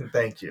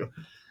 Thank you.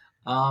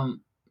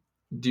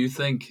 Do you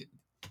think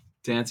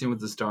Dancing with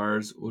the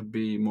Stars would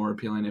be more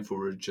appealing if it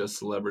were just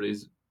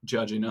celebrities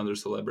judging other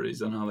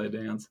celebrities on how they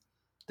dance?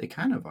 They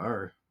kind of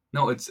are.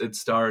 No, it's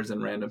stars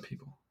and random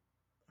people.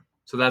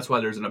 So that's why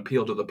there's an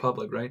appeal to the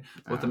public, right?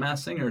 With the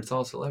Masked Singer, it's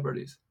all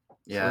celebrities.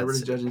 Yeah,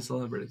 Celebrities judging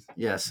celebrities.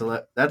 Yeah,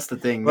 so that's the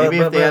thing. But,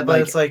 Maybe if they had but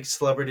like it's like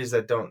celebrities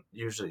that don't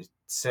usually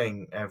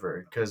sing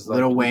ever because like,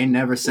 Lil Wayne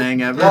never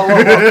sang ever.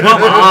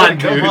 Whoa,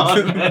 come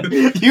on,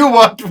 dude. You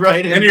walked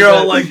right in, And you're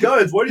all like,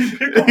 guys, why do you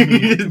pick on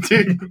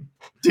me?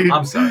 dude.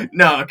 I'm sorry.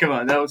 No, come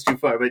on, that was too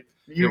far. But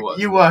you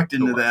walked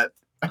into that.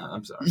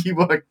 I'm sorry. You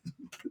walked.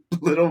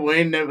 Lil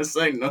Wayne never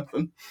sang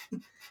nothing.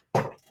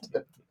 all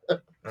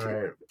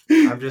right.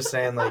 I'm just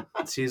saying, like,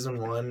 season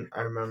 1,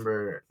 I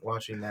remember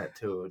watching that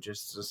too,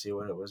 just to see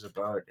what it was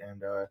about.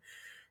 And the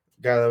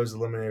guy that was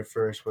eliminated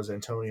first was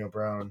Antonio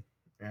Brown.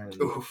 And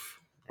Oof.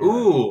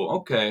 Ooh,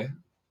 okay.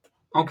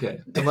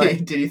 Okay.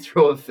 Did he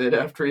throw a fit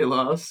after he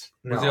lost?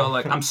 No, Was he all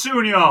like, I'm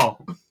suing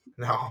y'all?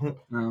 no.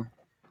 No.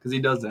 Because he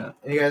does that.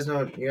 You guys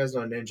know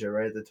Ninja,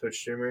 right? The Twitch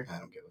streamer. I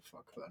don't give a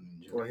fuck about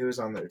Ninja. Well, he was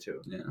on there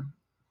too. Yeah. Did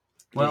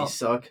Well, he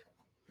suck?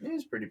 He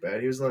was pretty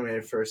bad. He was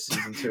eliminated first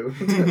season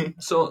 2.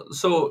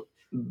 so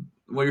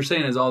what you're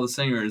saying is all the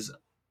singers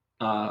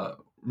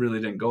really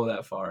didn't go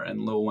that far,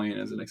 and Lil Wayne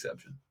is an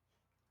exception.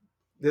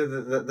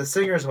 The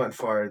singers went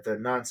far. The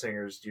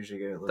non-singers usually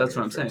get eliminated. That's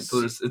what I'm saying.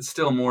 first. So it's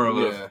still more of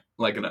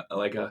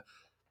Yeah.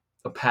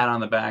 a pat on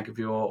the back, if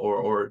you will,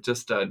 or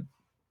just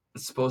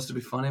it's supposed to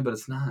be funny, but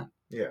it's not.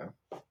 Yeah.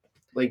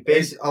 Like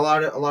A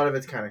lot of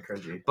it's kind of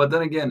cringy. But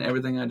then again,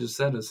 everything I just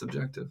said is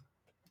subjective.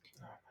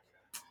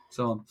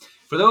 So,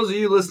 for those of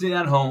you listening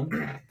at home,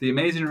 The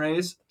Amazing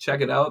Race,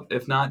 check it out.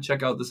 If not,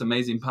 check out this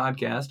amazing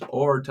podcast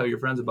or tell your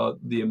friends about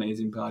the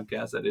amazing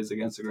podcast that is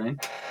Against the Grain.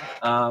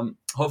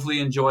 Hopefully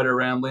you enjoyed our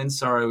ramblings.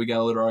 Sorry we got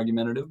a little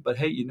argumentative, but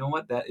hey, you know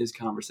what? That is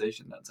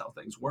conversation. That's how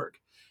things work.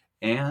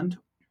 And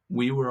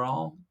we were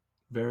all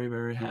very,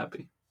 very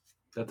happy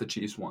that the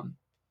Chiefs won.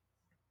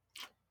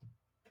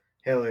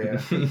 Hell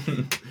yeah.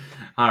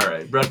 All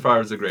right. Brett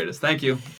Favre is the greatest. Thank you.